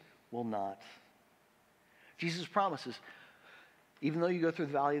 Jesus will not. Jesus promises, even though you go through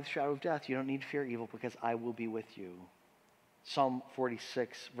the valley of the shadow of death, you don't need to fear evil because I will be with you. Psalm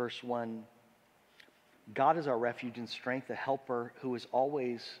 46, verse 1. God is our refuge and strength, a helper who is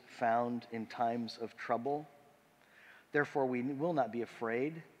always found in times of trouble. Therefore we will not be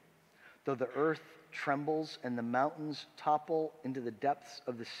afraid, though the earth trembles and the mountains topple into the depths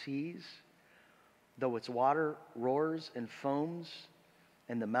of the seas, though its water roars and foams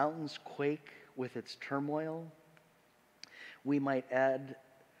and the mountains quake with its turmoil. We might add,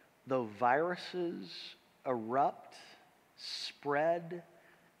 though viruses erupt, spread,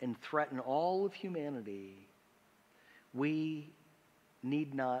 and threaten all of humanity, we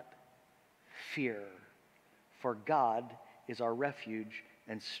need not fear, for God is our refuge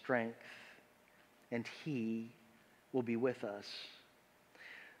and strength, and He will be with us.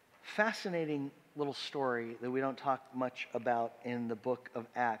 Fascinating little story that we don't talk much about in the book of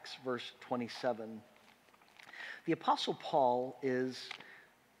Acts, verse 27. The Apostle Paul is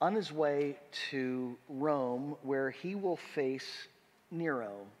on his way to Rome, where he will face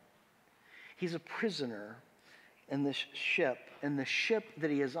Nero. He's a prisoner in this ship, and the ship that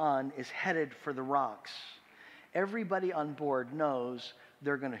he is on is headed for the rocks. Everybody on board knows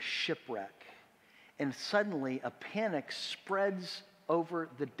they're going to shipwreck. And suddenly a panic spreads over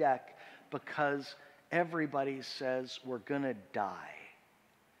the deck because everybody says we're going to die.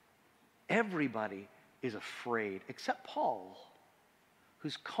 Everybody is afraid, except Paul,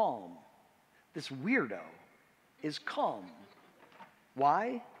 who's calm. This weirdo is calm.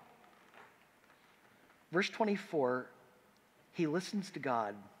 Why? Verse 24, he listens to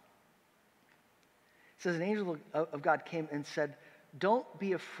God. It says, an angel of God came and said, "Don't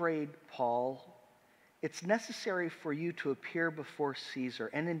be afraid, Paul. It's necessary for you to appear before Caesar.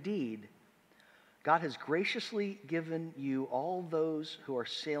 And indeed, God has graciously given you all those who are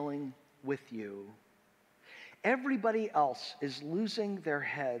sailing with you." Everybody else is losing their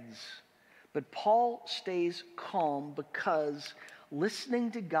heads, but Paul stays calm because listening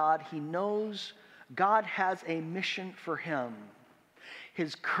to God, he knows God has a mission for him.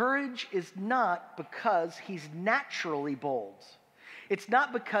 His courage is not because he's naturally bold. It's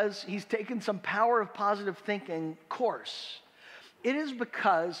not because he's taken some power of positive thinking course. It is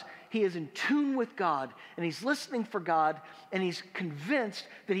because he is in tune with God, and he's listening for God, and he's convinced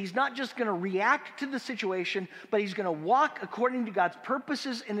that he's not just going to react to the situation, but he's going to walk according to God's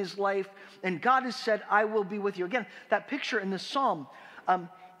purposes in his life, and God has said, "I will be with you." Again, that picture in this psalm,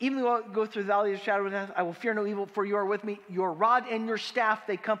 even though I go through the valley of the shadow of death, I will fear no evil, for you are with me. Your rod and your staff,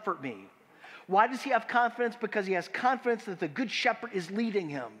 they comfort me. Why does he have confidence? Because he has confidence that the good shepherd is leading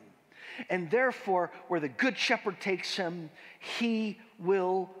him. And therefore, where the good shepherd takes him, he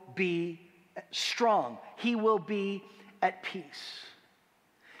will be strong. He will be at peace.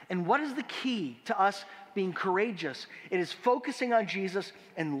 And what is the key to us being courageous? It is focusing on Jesus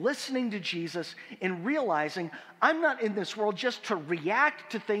and listening to Jesus and realizing I'm not in this world just to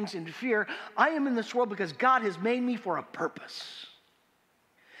react to things in fear. I am in this world because God has made me for a purpose.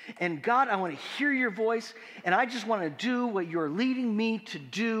 And God, I want to hear your voice, and I just want to do what you're leading me to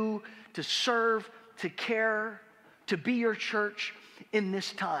do, to serve, to care, to be your church in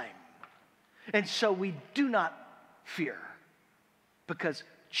this time. And so we do not fear because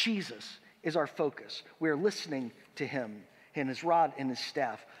Jesus is our focus. We are listening to him, and his rod and his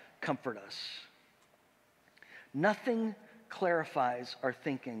staff comfort us. Nothing clarifies our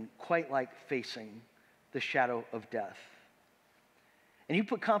thinking quite like facing the shadow of death. And you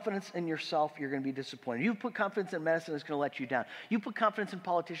put confidence in yourself, you're going to be disappointed. You put confidence in medicine, it's going to let you down. You put confidence in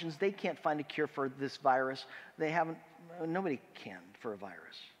politicians, they can't find a cure for this virus. Nobody can for a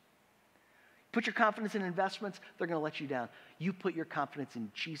virus. Put your confidence in investments, they're going to let you down. You put your confidence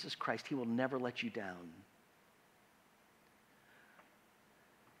in Jesus Christ, he will never let you down.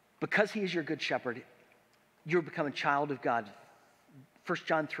 Because he is your good shepherd, you'll become a child of God. 1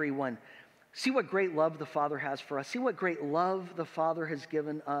 John 3:1. See what great love the Father has for us. See what great love the Father has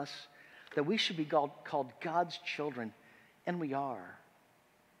given us, that we should be called God's children, and we are.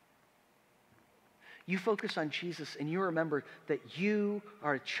 You focus on Jesus, and you remember that you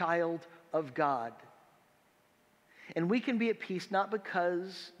are a child of God. And we can be at peace not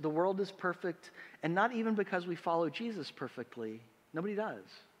because the world is perfect, and not even because we follow Jesus perfectly. Nobody does.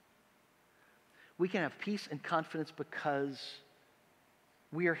 We can have peace and confidence because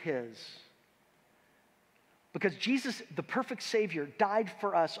we are his. Because Jesus, the perfect Savior, died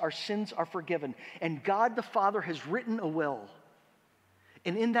for us, our sins are forgiven. And God the Father has written a will.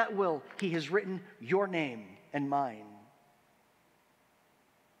 And in that will, he has written your name and mine.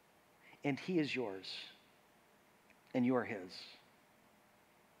 And he is yours. And you are his.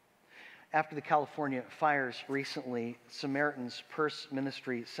 After the California fires recently, Samaritan's Purse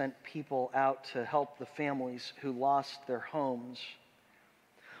Ministry sent people out to help the families who lost their homes.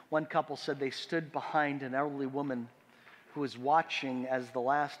 One couple said they stood behind an elderly woman who was watching as the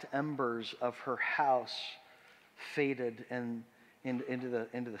last embers of her house faded and into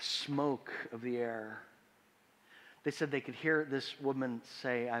the smoke of the air. They said they could hear this woman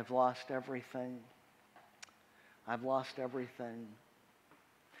say, "I've lost everything. I've lost everything."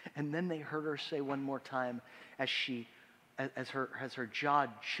 And then they heard her say one more time as her jaw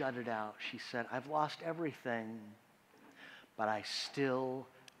jutted out, she said, "I've lost everything, but I still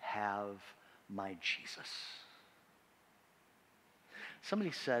have my Jesus."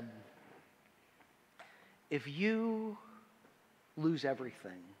 Somebody said, if you lose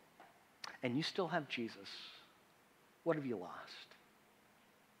everything and you still have Jesus, what have you lost?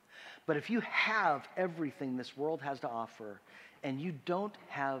 But if you have everything this world has to offer and you don't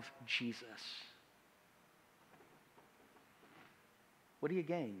have Jesus, what do you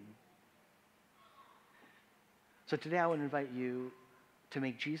gain? So today I would invite you to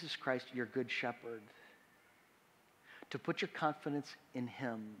make Jesus Christ your good shepherd, to put your confidence in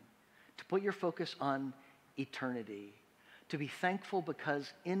him, to put your focus on eternity, to be thankful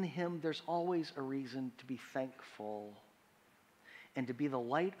because in him there's always a reason to be thankful, and to be the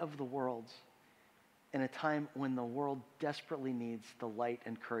light of the world in a time when the world desperately needs the light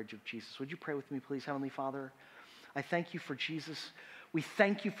and courage of Jesus. Would you pray with me, please? Heavenly Father, I thank you for Jesus. We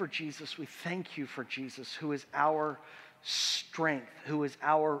thank you for Jesus. We thank you for Jesus, who is our strength, who is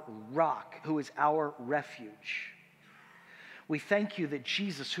our rock, who is our refuge. We thank you that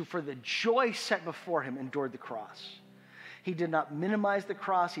Jesus, who for the joy set before him, endured the cross. He did not minimize the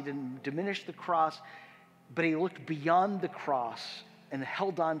cross. He didn't diminish the cross, but he looked beyond the cross and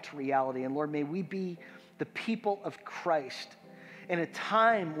held on to reality. And Lord, may we be the people of Christ in a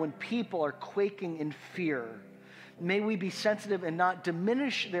time when people are quaking in fear. May we be sensitive and not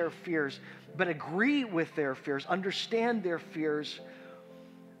diminish their fears, but agree with their fears, understand their fears,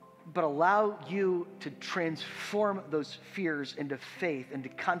 but allow you to transform those fears into faith, into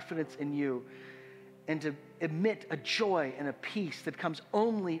confidence in you, and to emit a joy and a peace that comes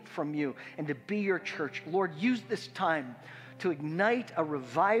only from you, and to be your church. Lord, use this time to ignite a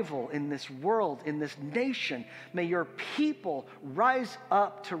revival in this world, in this nation. May your people rise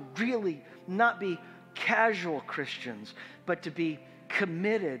up to really not be casual Christians, but to be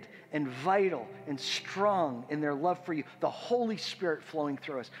committed and vital and strong in their love for you, the Holy Spirit flowing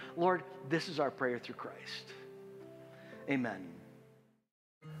through us. Lord, this is our prayer through Christ. Amen.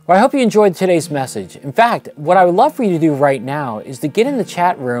 Well, I hope you enjoyed today's message. In fact, what I would love for you to do right now is to get in the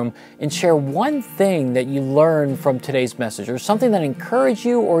chat room and share one thing that you learned from today's message, or something that encouraged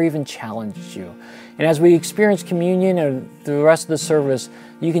you or even challenged you. And as we experience communion and the rest of the service,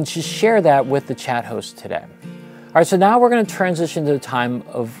 you can just share that with the chat host today. All right, so now we're going to transition to the time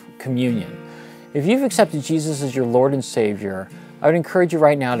of communion. If you've accepted Jesus as your Lord and Savior, I would encourage you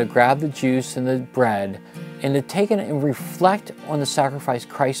right now to grab the juice and the bread and to take it and reflect on the sacrifice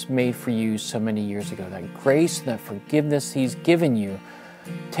Christ made for you so many years ago, that grace and that forgiveness he's given you.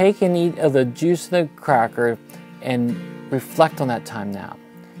 Take and eat of the juice and the cracker and reflect on that time now.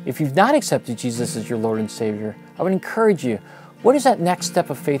 If you've not accepted Jesus as your Lord and Savior, I would encourage you, what is that next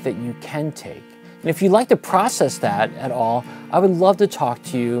step of faith that you can take? And if you'd like to process that at all, I would love to talk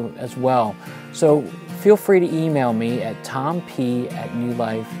to you as well. So feel free to email me at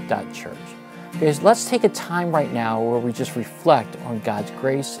tomp@newlife.church. Guys, let's take a time right now where we just reflect on God's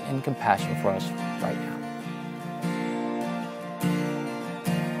grace and compassion for us right now.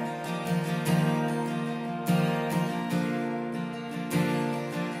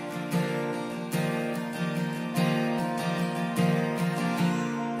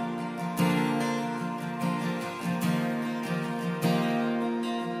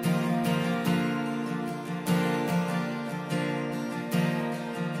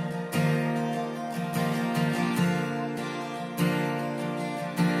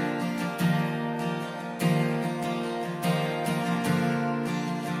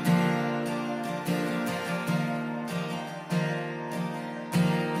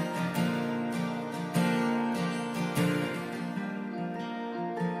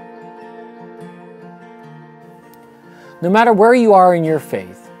 No matter where you are in your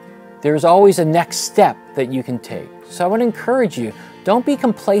faith, there's always a next step that you can take. So I want to encourage you, don't be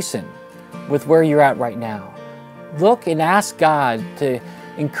complacent with where you're at right now. Look and ask God to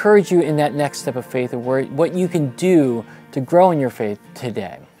encourage you in that next step of faith, or what you can do to grow in your faith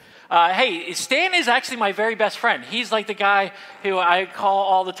today. Hey, Stan is actually my very best friend. He's like the guy who I call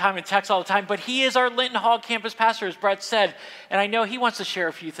all the time and text all the time, but he is our Linton Hall campus pastor, as Brett said, and I know he wants to share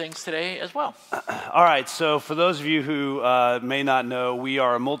a few things today as well. All right, so for those of you who may not know, we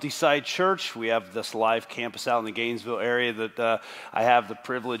are a multi-site church. We have this live campus out in the Gainesville area that I have the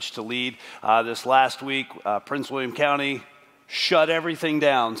privilege to lead. This last week, Prince William County shut everything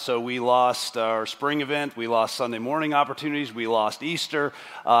down. So we lost our spring event, we lost Sunday morning opportunities, we lost Easter.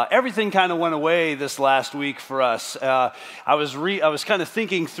 Everything kind of went away this last week for us. I was kind of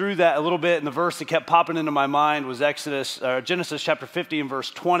thinking through that a little bit, and the verse that kept popping into my mind was Genesis chapter 50 and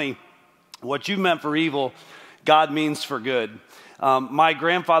verse 20. What you meant for evil, God means for good. My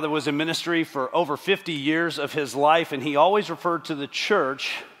grandfather was in ministry for over 50 years of his life, and he always referred to the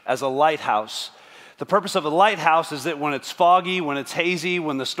church as a lighthouse. The purpose of a lighthouse is that when it's foggy, when it's hazy,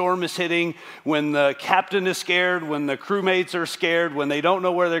 when the storm is hitting, when the captain is scared, when the crewmates are scared, when they don't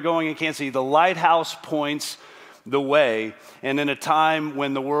know where they're going and can't see, the lighthouse points the way. And in a time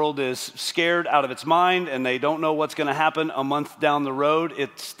when the world is scared out of its mind and they don't know what's going to happen a month down the road,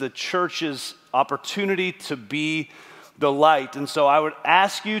 it's the church's opportunity to be the light. And so I would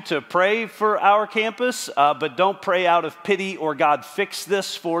ask you to pray for our campus, but don't pray out of pity or God fix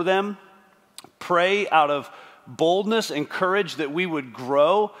this for them. Pray out of boldness and courage that we would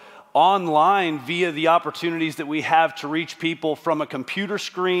grow online via the opportunities that we have to reach people from a computer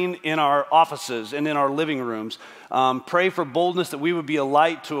screen in our offices and in our living rooms. Pray for boldness that we would be a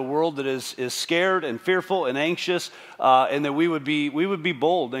light to a world that is scared and fearful and anxious, and that we would be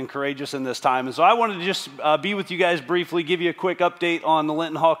bold and courageous in this time. And so I wanted to just be with you guys briefly, give you a quick update on the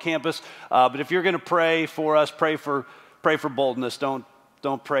Linton Hall campus. But if you're going to pray for us, pray for boldness.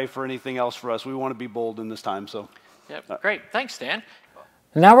 Don't pray for anything else for us. We want to be bold in this time. So, Yep, great. Thanks, Dan.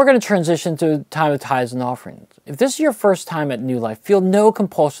 Now we're going to transition to a time of tithes and offerings. If this is your first time at New Life, feel no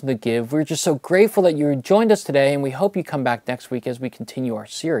compulsion to give. We're just so grateful that you joined us today, and we hope you come back next week as we continue our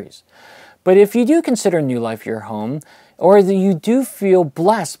series. But if you do consider New Life your home, or that you do feel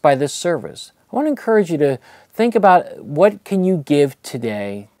blessed by this service, I want to encourage you to think about what can you give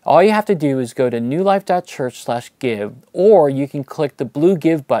today. All you have to do is go to newlife.church/give, or you can click the blue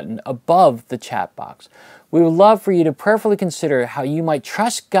give button above the chat box. We would love for you to prayerfully consider how you might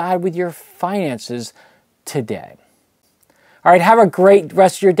trust God with your finances today. All right, have a great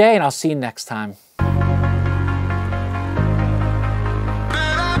rest of your day, and I'll see you next time.